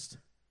test.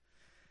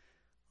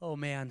 Oh,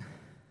 man.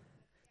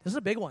 This is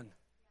a big one.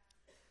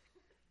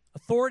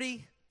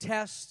 Authority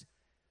test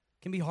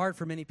can be hard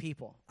for many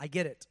people. I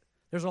get it.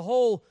 There's a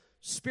whole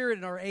spirit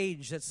in our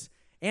age that's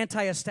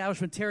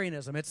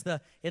anti-establishmentarianism.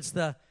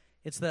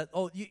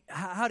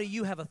 How do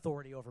you have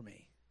authority over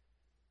me?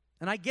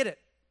 And I get it.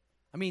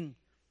 I mean,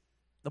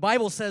 the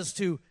Bible says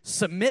to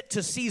submit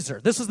to Caesar.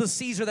 This is the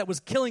Caesar that was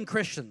killing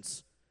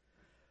Christians.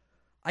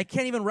 I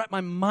can't even wrap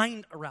my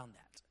mind around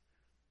that.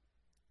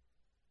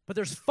 But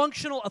there's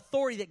functional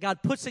authority that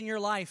God puts in your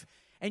life,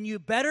 and you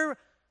better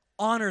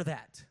honor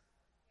that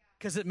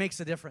because it makes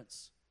a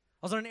difference.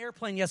 I was on an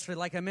airplane yesterday,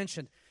 like I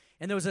mentioned,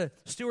 and there was a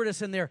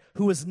stewardess in there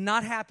who was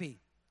not happy.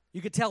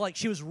 You could tell like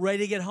she was ready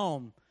to get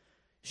home.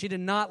 She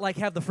did not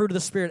have the fruit of the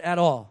Spirit at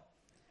all.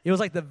 It was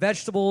like the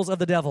vegetables of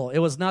the devil. It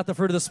was not the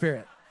fruit of the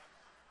Spirit.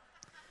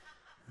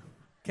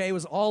 Okay, it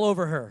was all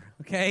over her,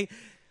 okay?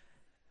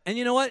 And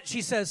you know what?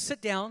 She says,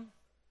 sit down.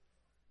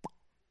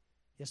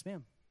 Yes,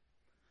 ma'am.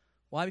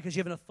 Why? Because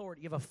you have an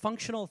authority. You have a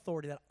functional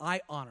authority that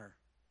I honor.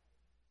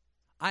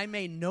 I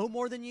may know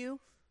more than you.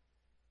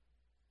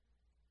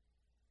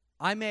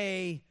 I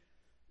may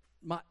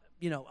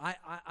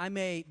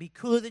be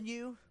cooler than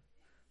you.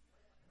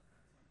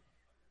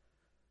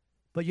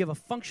 But you have a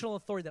functional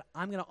authority that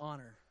I'm going to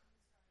honor.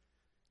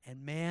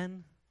 And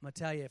man, I'm going to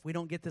tell you, if we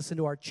don't get this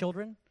into our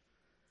children,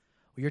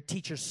 well, your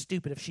teacher's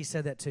stupid if she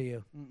said that to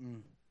you.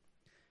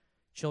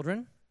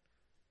 Children,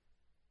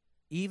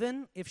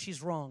 even if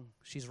she's wrong,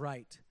 she's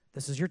right.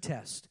 This is your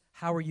test.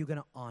 How are you going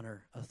to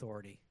honor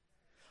authority?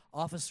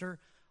 Officer,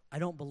 I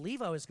don't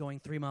believe I was going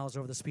 3 miles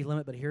over the speed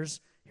limit, but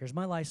here's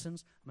my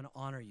license. I'm going to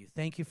honor you.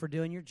 Thank you for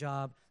doing your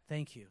job.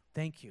 Thank you.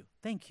 Thank you.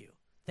 Thank you.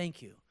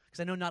 Thank you.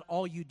 Because I know not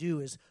all you do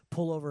is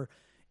pull over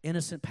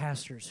innocent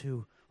pastors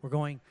who were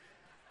going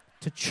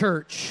to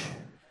church.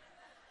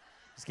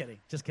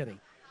 Just kidding.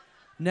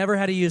 Never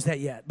had to use that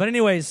yet. But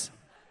anyways,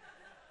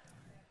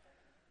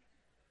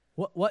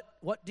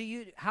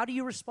 how do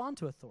you respond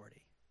to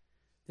authority?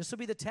 This will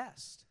be the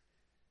test.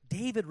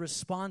 David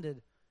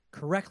responded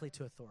correctly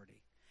to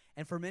authority.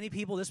 And for many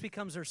people, this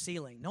becomes their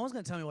ceiling. No one's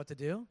going to tell me what to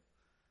do.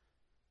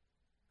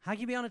 How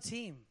can you be on a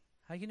team?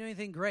 How can you do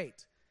anything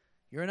great?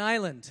 You're an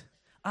island.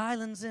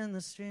 Islands in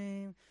the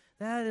stream,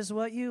 that is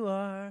what you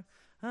are.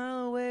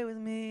 Oh, away with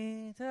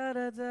me. Da,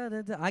 da, da,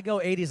 da, da. I go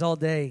 80s all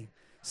day.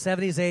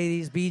 70s,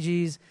 80s, Bee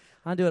Gees.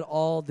 I do it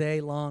all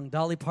day long.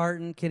 Dolly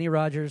Parton, Kenny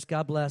Rogers,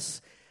 God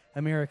bless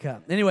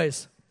America.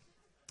 Anyways,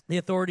 the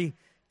authority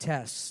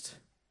test.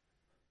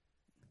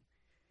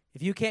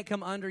 If you can't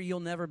come under,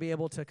 you'll never be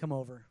able to come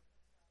over.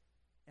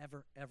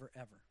 Ever, ever,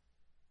 ever.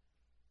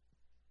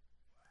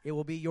 It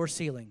will be your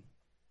ceiling.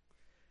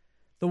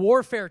 The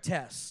warfare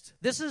test.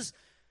 This is,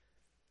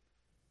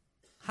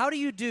 how do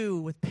you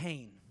do with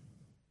pain?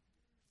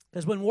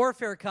 Because when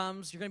warfare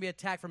comes, you're going to be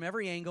attacked from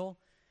every angle,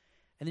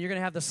 and then you're going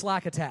to have the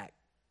slack attack.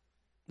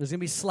 There's going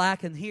to be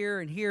slack in here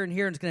and here and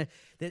here, and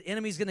the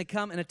enemy's going to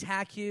come and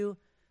attack you.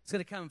 It's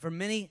going to come from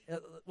many.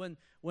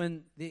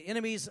 When the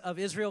enemies of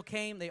Israel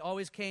came, they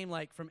always came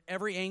like from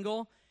every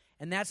angle,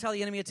 and that's how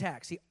the enemy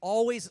attacks. He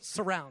always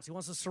surrounds. He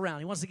wants to surround.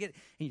 He wants to get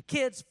in your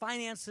kids,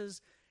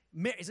 finances.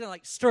 He's going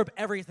to stir up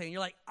everything.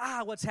 You're like,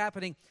 what's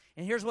happening?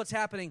 And here's what's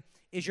happening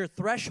is your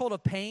threshold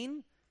of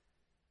pain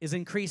is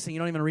increasing. You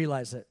don't even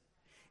realize it.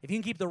 If you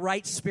can keep the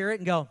right spirit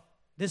and go,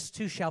 this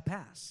too shall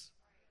pass.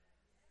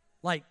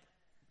 Like,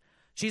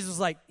 Jesus was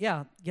like,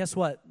 yeah, guess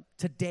what?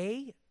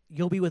 Today,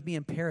 you'll be with me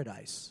in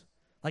paradise.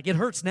 Like, it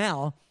hurts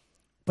now,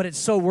 but it's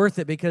so worth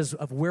it because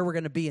of where we're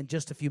going to be in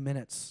just a few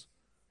minutes.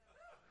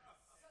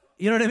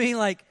 You know what I mean?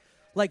 Like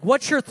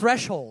what's your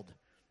threshold?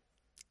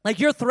 Like,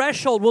 your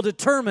threshold will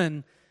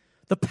determine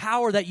the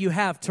power that you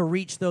have to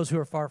reach those who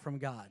are far from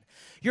God.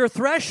 Your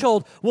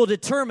threshold will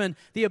determine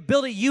the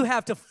ability you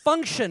have to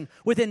function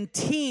within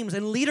teams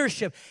and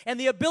leadership and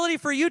the ability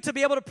for you to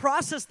be able to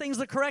process things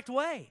the correct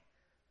way.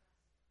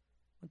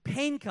 When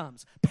pain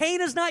comes,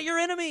 pain is not your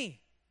enemy.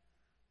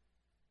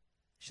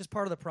 It's just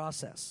part of the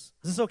process.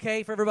 Is this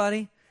okay for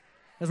everybody?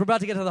 As we're about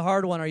to get to the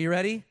hard one, are you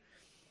ready?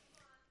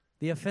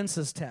 The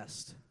offenses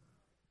test.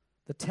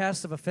 The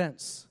test of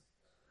offense.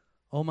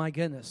 Oh my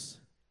goodness.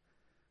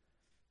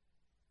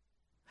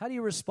 How do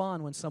you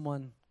respond when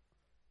someone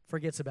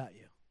forgets about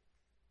you?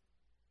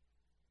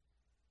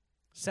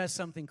 Says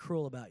something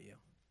cruel about you?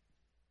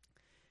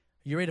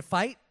 Are you ready to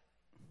fight?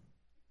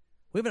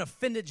 We have an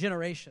offended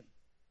generation.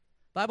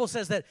 The Bible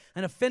says that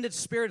an offended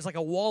spirit is like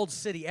a walled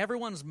city.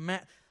 Everyone's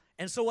mad.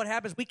 And so what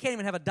happens, we can't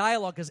even have a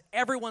dialogue because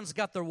everyone's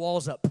got their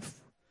walls up.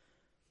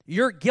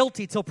 You're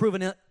guilty till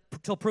proven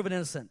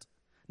innocent.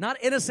 Not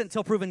innocent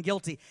till proven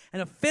guilty.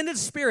 An offended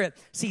spirit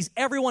sees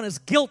everyone as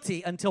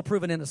guilty until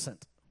proven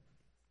innocent.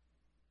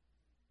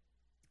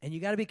 And you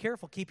got to be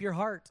careful. Keep your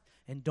heart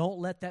and don't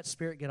let that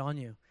spirit get on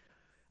you.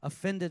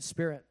 Offended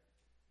spirit.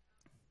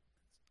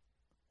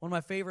 One of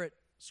my favorite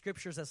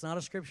scriptures that's not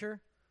a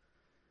scripture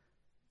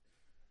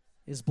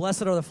is,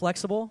 blessed are the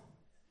flexible,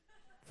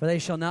 for they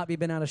shall not be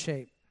bent out of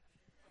shape.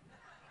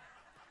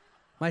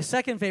 My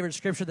second favorite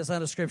scripture that's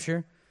not a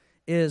scripture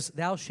is,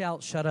 thou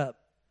shalt shut up.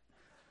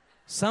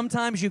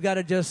 Sometimes you got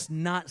to just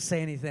not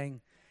say anything,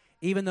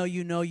 even though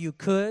you know you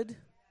could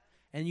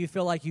and you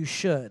feel like you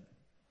should.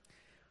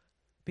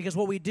 Because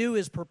what we do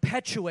is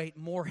perpetuate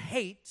more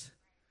hate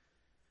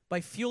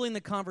by fueling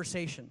the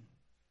conversation.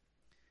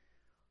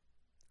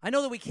 I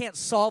know that we can't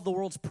solve the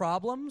world's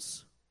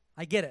problems.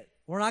 I get it.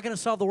 We're not going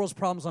to solve the world's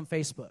problems on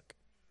Facebook.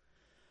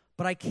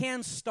 But I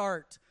can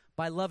start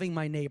by loving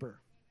my neighbor.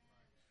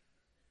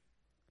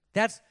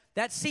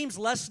 That seems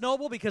less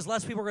noble because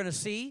less people are going to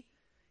see.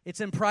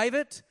 It's in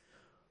private,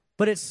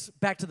 but it's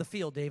back to the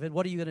field, David.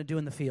 What are you going to do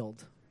in the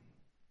field?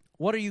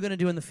 What are you going to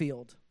do in the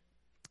field?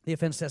 The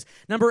offense test.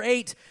 Number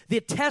 8, the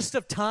test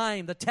of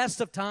time. The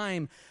test of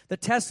time. The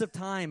test of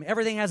time.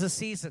 Everything has a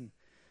season.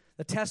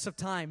 The test of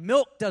time.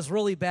 Milk does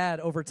really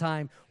bad over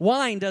time.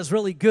 Wine does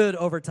really good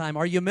over time.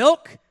 Are you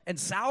milk and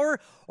sour,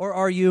 or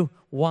are you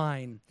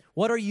wine?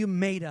 What are you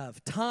made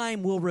of?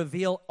 Time will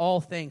reveal all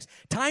things.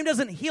 Time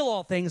doesn't heal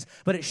all things,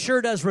 but it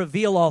sure does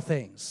reveal all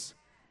things.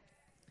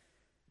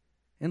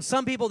 And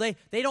some people, they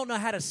don't know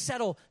how to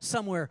settle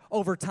somewhere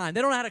over time.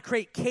 They don't know how to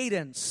create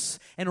cadence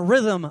and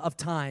rhythm of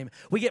time.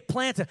 We get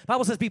planted. The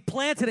Bible says be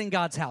planted in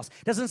God's house.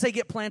 It doesn't say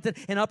get planted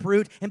and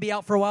uproot and be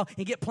out for a while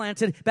and get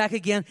planted back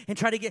again and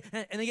try to get,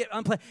 and then get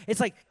unplanted.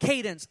 It's like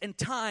cadence and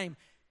time.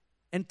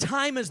 And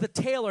time is the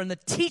tailor and the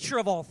teacher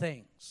of all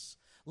things.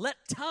 Let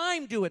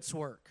time do its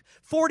work.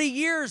 40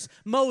 years,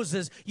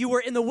 Moses, you were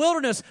in the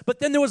wilderness, but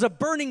then there was a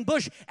burning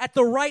bush at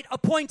the right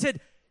appointed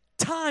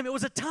time. It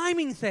was a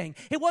timing thing.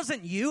 It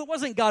wasn't you. It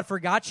wasn't God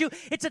forgot you.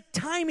 It's a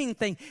timing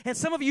thing. And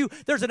some of you,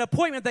 there's an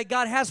appointment that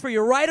God has for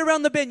you right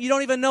around the bend. You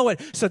don't even know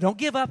it. So don't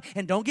give up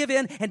and don't give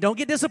in and don't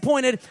get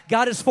disappointed.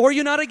 God is for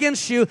you, not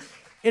against you.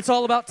 It's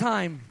all about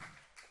time.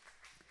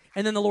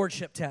 And then the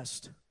lordship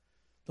test.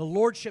 The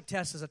lordship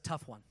test is a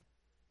tough one.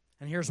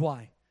 And here's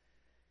why.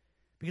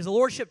 Because the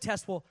lordship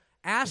test will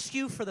ask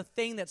you for the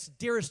thing that's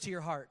dearest to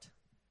your heart.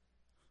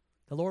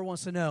 The Lord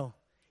wants to know,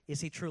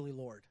 is he truly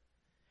Lord?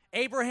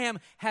 Abraham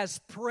has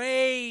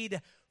prayed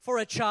for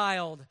a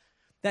child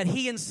that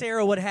he and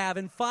Sarah would have.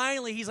 And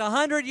finally, he's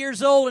 100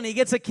 years old and he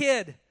gets a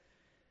kid.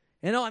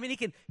 You know, I mean,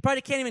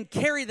 probably can't even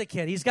carry the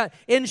kid. He's got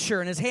Ensure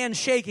and his hand's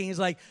shaking. He's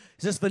like,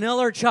 is this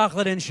vanilla or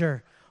chocolate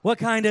Ensure? What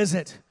kind is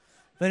it?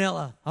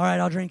 Vanilla. All right,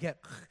 I'll drink it.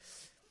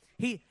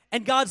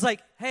 And God's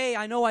like, hey,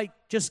 I know I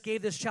just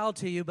gave this child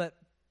to you, but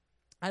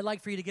I'd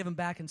like for you to give him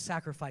back and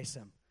sacrifice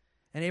him.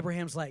 And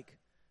Abraham's like,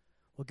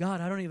 well,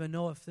 God, I don't even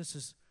know if this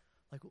is,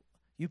 like,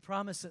 you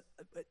promised it.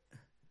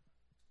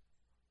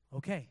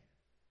 Okay.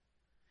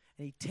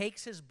 And he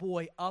takes his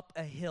boy up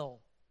a hill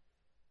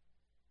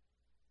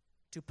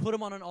to put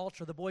him on an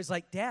altar. The boy's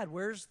like, Dad,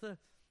 where's the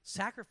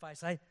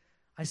sacrifice? I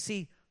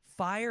see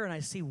fire, and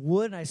I see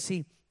wood, and I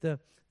see the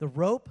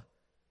rope,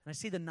 and I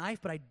see the knife,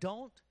 but I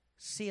don't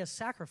see a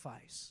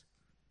sacrifice.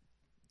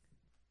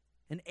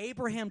 And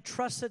Abraham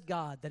trusted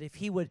God that if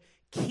he would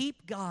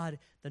keep God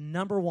the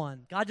number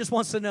one, God just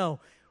wants to know,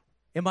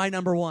 am I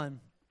number one?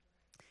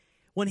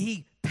 When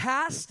he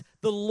passed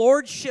the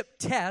lordship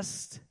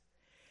test,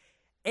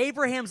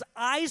 Abraham's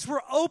eyes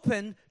were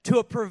open to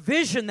a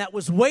provision that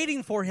was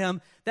waiting for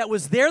him, that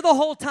was there the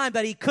whole time,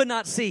 that he could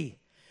not see.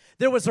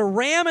 There was a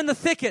ram in the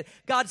thicket.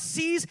 God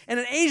sees,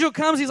 and an angel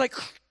comes. He's like,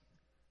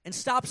 and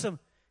stops him.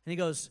 And he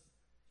goes,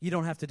 you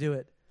don't have to do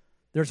it.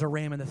 There's a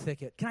ram in the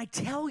thicket. Can I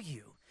tell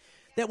you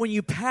that when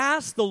you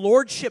pass the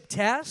lordship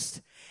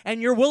test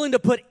and you're willing to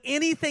put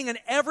anything and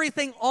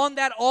everything on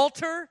that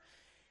altar,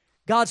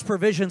 God's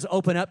provisions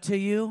open up to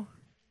you?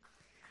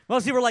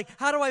 Most people are like,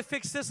 how do I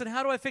fix this and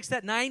how do I fix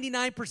that?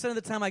 99% of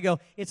the time I go,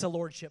 it's a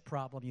lordship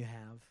problem you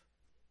have.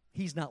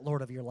 He's not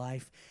Lord of your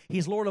life.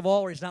 He's Lord of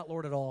all, or he's not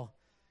Lord at all.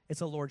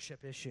 It's a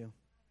lordship issue.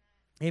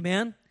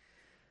 Amen?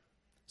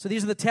 So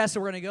these are the tests that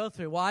we're going to go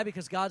through. Why?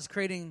 Because God's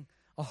creating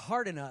a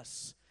heart in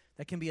us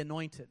that can be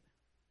anointed.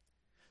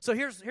 So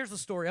here's the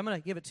story. I'm going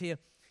to give it to you.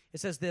 It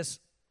says this,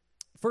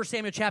 1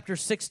 Samuel chapter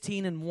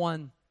 16 and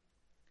 1.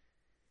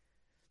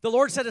 The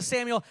Lord said to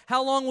Samuel,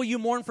 how long will you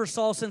mourn for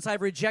Saul since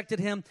I've rejected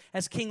him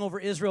as king over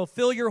Israel?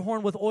 Fill your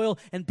horn with oil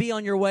and be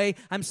on your way.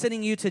 I'm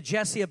sending you to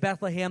Jesse of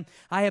Bethlehem.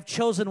 I have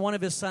chosen one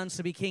of his sons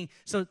to be king.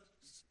 So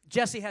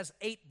Jesse has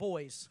 8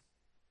 boys.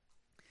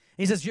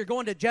 He says, you're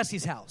going to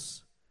Jesse's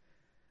house.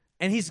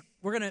 And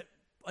we're going to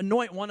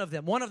anoint one of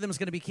them. One of them is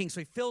going to be king.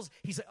 So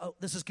he's like, oh,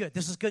 this is good.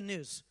 This is good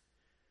news.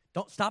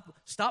 Don't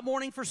stop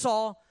mourning for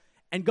Saul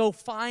and go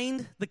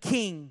find the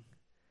king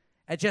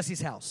at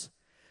Jesse's house.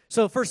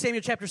 So 1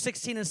 Samuel chapter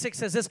 16 and 6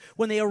 says this,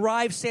 when they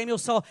arrived, Samuel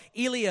saw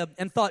Eliab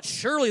and thought,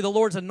 surely the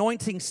Lord's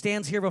anointing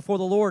stands here before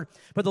the Lord.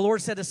 But the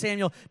Lord said to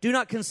Samuel, do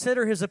not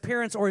consider his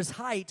appearance or his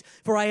height,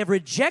 for I have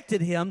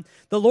rejected him.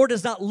 The Lord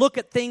does not look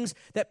at things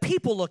that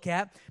people look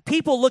at.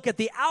 People look at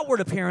the outward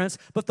appearance,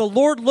 but the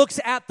Lord looks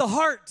at the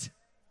heart.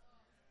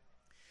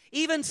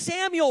 Even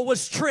Samuel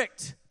was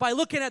tricked by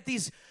looking at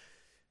these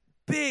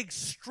big,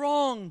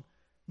 strong,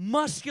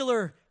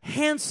 muscular,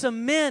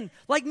 handsome men.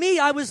 Like me,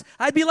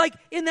 I'd be like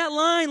in that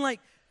line, like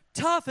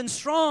tough and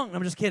strong.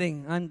 I'm just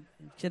kidding. I'm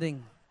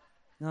kidding.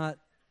 Not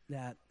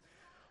that.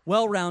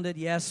 Well-rounded,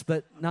 yes,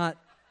 but not.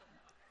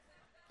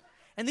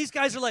 And these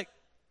guys are like,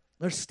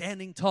 they're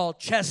standing tall,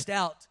 chest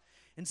out.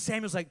 And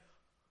Samuel's like,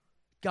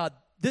 God,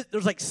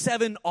 there's like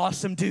 7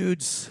 awesome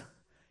dudes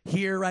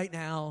here right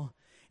now.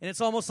 And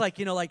it's almost like,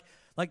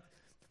 like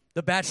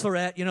The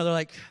Bachelorette, they're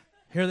like,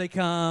 here they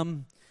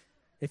come.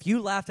 If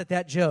you laughed at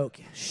that joke,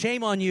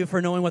 shame on you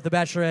for knowing what The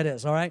Bachelorette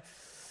is, all right?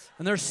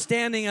 And they're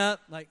standing up,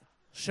 like,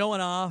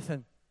 showing off,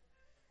 and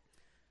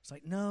it's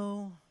like,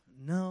 no,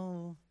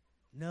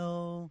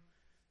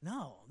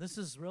 this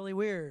is really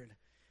weird.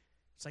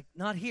 It's like,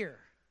 not here.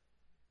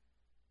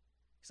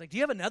 He's like, do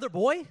you have another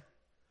boy?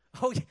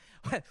 Oh,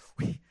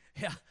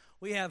 yeah,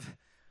 we have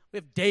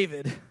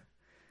David.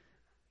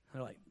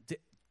 They're like,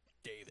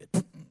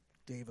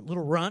 David,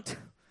 little runt,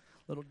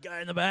 little guy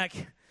in the back,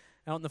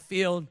 out in the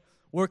field,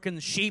 working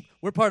the sheep.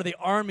 We're part of the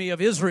army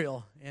of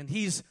Israel, and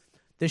he's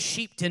the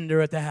sheep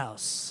tender at the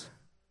house.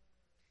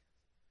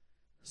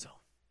 So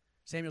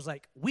Samuel's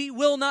like, we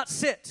will not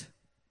sit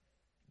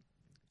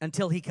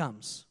until he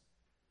comes.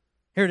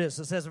 Here it is.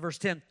 It says in verse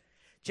 10,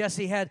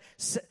 Jesse had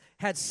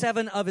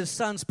 7 of his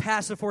sons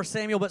pass before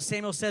Samuel, but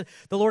Samuel said,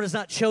 the Lord has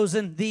not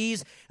chosen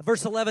these.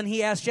 Verse 11,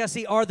 he asked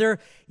Jesse, are there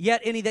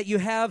yet any that you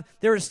have?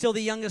 There is still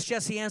the youngest.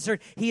 Jesse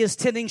answered, he is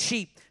tending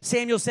sheep.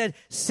 Samuel said,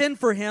 send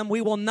for him.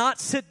 We will not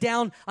sit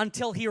down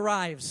until he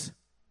arrives.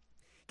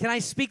 Can I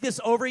speak this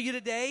over you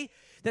today?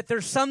 That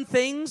there's some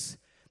things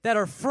that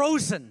are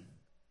frozen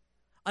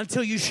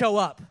until you show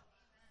up.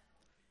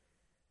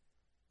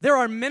 There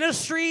are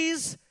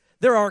ministries,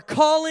 there are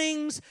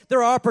callings,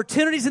 there are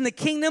opportunities in the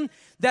kingdom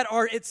that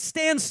are at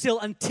standstill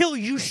until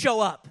you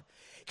show up,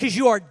 because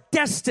you are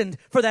destined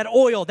for that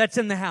oil that's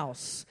in the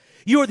house.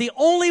 You are the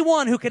only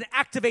one who can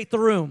activate the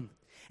room.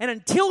 And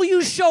until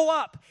you show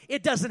up,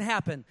 it doesn't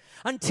happen.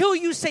 Until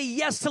you say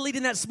yes to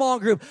leading that small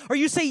group, or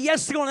you say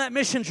yes to going on that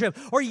mission trip,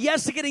 or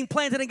yes to getting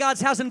planted in God's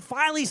house, and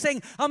finally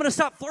saying, I'm going to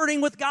stop flirting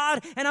with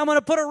God, and I'm going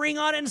to put a ring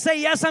on it and say,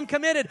 yes, I'm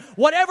committed.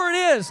 Whatever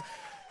it is,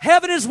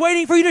 heaven is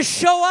waiting for you to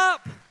show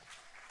up.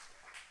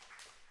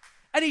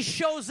 And he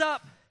shows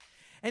up,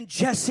 and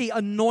Samuel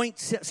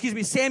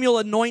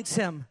anoints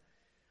him.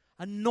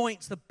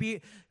 Anoints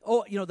the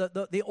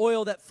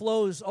oil that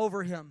flows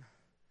over him,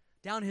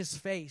 down his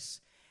face,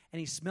 and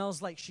he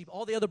smells like sheep.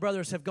 All the other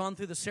brothers have gone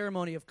through the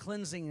ceremony of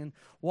cleansing and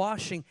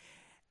washing,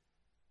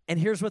 and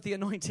here's what the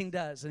anointing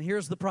does, and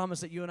here's the promise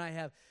that you and I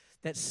have,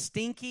 that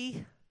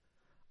stinky,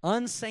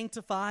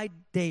 unsanctified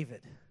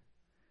David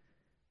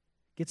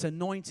gets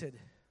anointed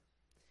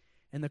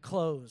in the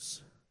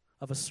clothes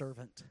of a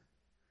servant.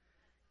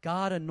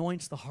 God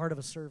anoints the heart of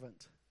a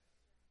servant.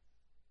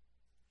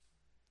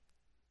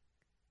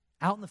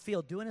 Out in the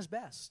field, doing his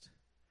best.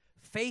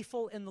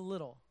 Faithful in the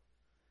little.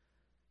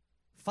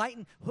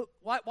 Fighting.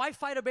 Why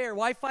fight a bear?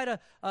 Why fight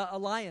a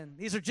lion?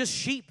 These are just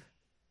sheep.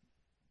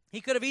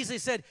 He could have easily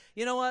said,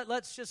 you know what,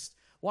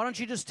 why don't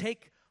you just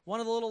take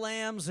one of the little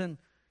lambs and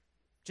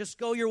just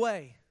go your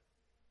way?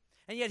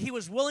 And yet he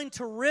was willing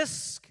to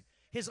risk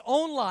his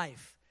own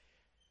life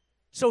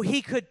so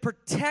he could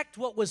protect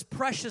what was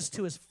precious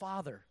to his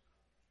father.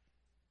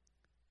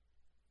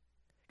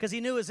 Because he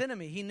knew his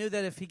enemy. He knew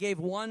that if he gave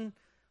one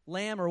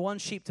lamb or one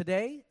sheep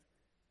today,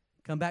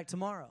 come back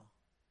tomorrow,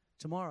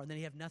 and then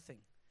he'd have nothing.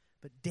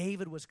 But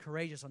David was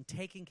courageous on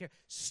taking care,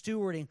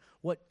 stewarding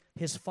what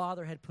his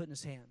father had put in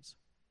his hands.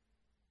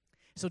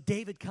 So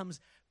David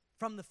comes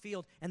from the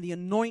field, and the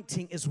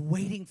anointing is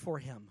waiting for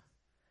him.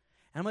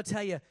 And I'm going to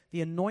tell you, the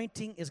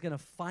anointing is going to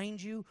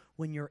find you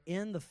when you're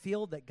in the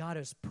field that God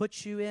has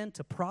put you in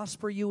to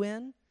prosper you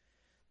in.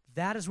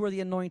 That is where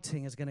the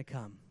anointing is going to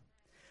come.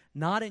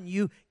 Not in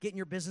you getting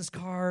your business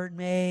card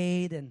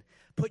made and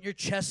putting your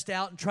chest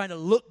out and trying to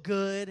look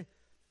good.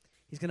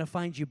 He's going to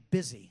find you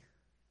busy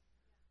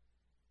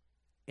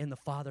in the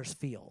Father's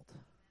field.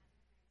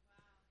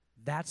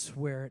 That's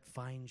where it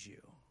finds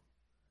you.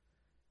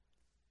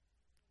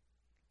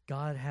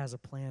 God has a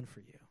plan for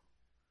you,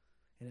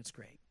 and it's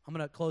great. I'm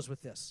going to close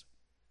with this.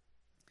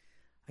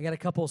 I got a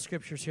couple of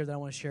scriptures here that I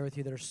want to share with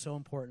you that are so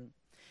important.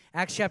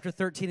 Acts chapter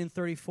 13 and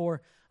 34.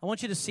 I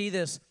want you to see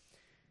this.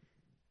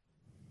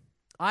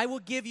 I will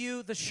give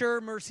you the sure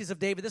mercies of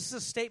David. This is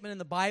a statement in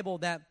the Bible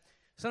that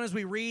sometimes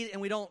we read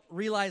and we don't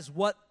realize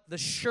what the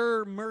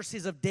sure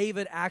mercies of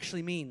David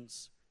actually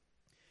means.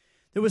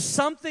 There was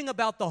something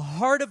about the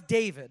heart of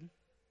David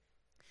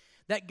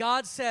that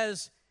God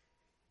says,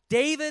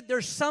 David,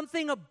 there's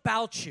something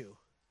about you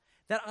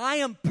that I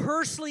am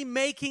personally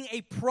making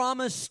a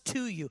promise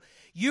to you.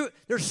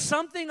 There's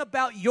something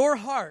about your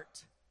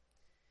heart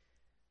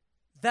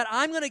that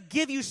I'm going to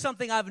give you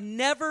something I've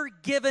never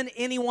given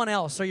anyone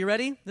else. Are you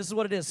ready? This is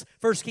what it is.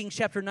 1 Kings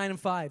chapter 9 and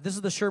 5. This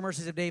is the sure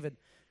mercies of David.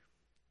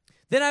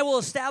 Then I will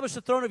establish the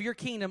throne of your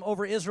kingdom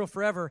over Israel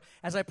forever,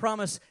 as I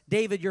promised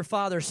David your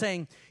father,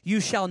 saying, you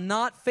shall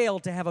not fail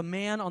to have a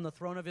man on the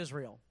throne of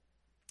Israel.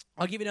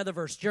 I'll give you another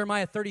verse,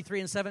 Jeremiah 33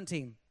 and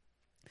 17.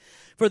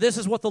 For this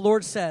is what the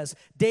Lord says,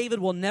 David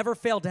will never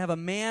fail to have a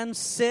man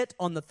sit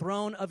on the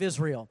throne of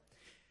Israel.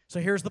 So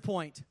here's the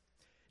point.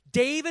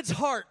 David's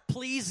heart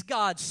pleased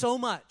God so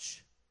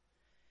much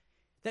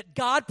that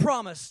God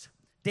promised,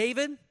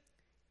 David,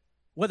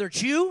 whether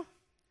it's you,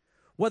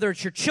 whether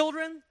it's your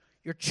children,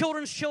 your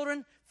children's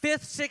children,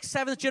 5th, 6th,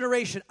 7th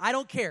generation, I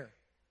don't care.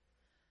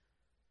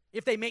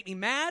 If they make me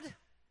mad,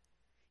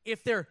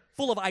 if they're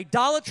full of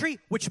idolatry,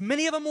 which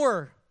many of them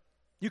were,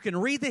 you can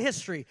read the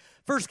history.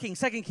 1 Kings,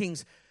 2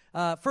 Kings,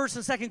 1st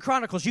and 2nd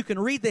Chronicles, you can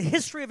read the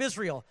history of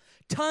Israel.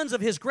 Tons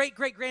of his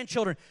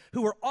great-great-grandchildren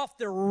who were off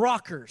their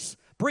rockers,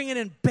 bringing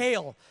in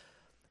Baal,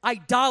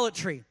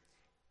 idolatry.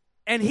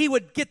 And he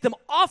would get them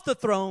off the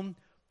throne,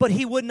 but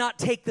he would not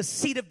take the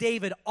seat of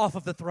David off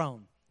of the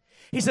throne.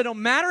 He said, no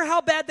matter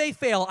how bad they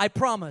fail, I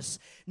promise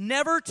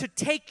never to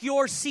take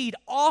your seat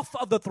off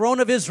of the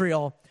throne of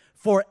Israel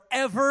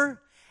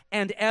forever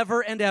and ever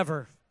and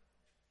ever.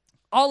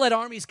 I'll let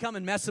armies come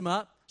and mess them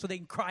up so they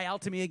can cry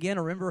out to me again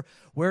or remember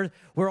where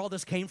all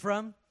this came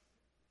from.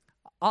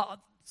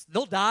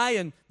 They'll die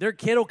and their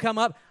kid will come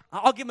up.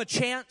 I'll give them a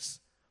chance,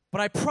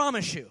 but I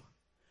promise you,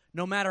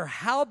 no matter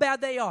how bad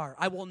they are,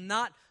 I will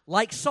not,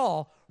 like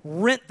Saul,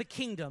 rent the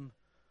kingdom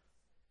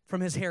from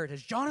his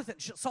heritage.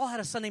 Saul had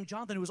a son named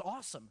Jonathan who was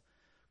awesome.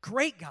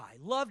 Great guy,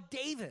 loved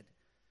David.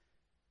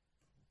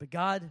 But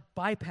God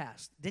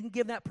bypassed, didn't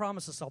give that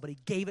promise to Saul, but he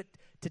gave it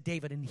to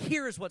David. And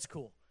here is what's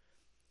cool.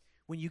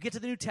 When you get to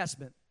the New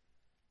Testament,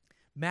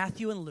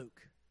 Matthew and Luke,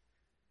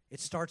 it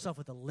starts off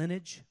with the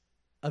lineage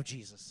of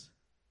Jesus.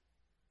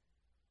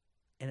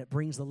 And it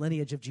brings the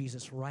lineage of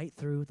Jesus right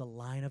through the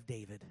line of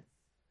David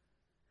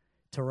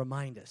to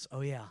remind us,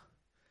 oh yeah,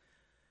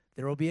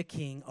 there will be a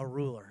king, a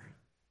ruler,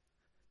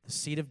 the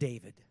seed of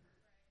David,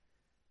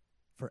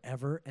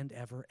 forever and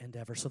ever and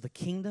ever. So the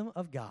kingdom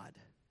of God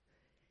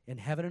in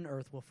heaven and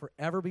earth will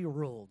forever be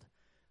ruled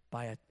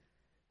by a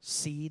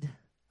seed,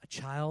 a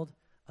child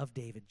of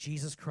David,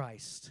 Jesus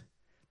Christ,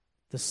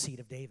 the seed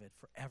of David,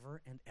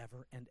 forever and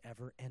ever and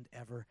ever and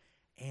ever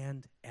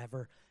and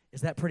ever.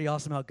 Is that pretty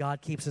awesome how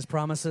God keeps his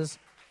promises?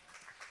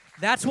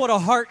 That's what a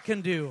heart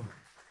can do.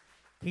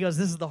 He goes,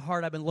 this is the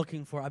heart I've been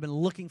looking for. I've been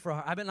looking for a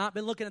heart. I've not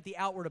been looking at the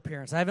outward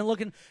appearance. I haven't been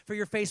looking for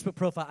your Facebook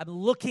profile. I've been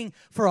looking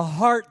for a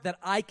heart that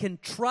I can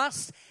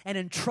trust and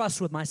entrust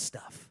with my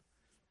stuff.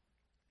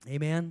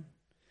 Amen?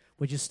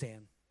 Would you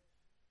stand?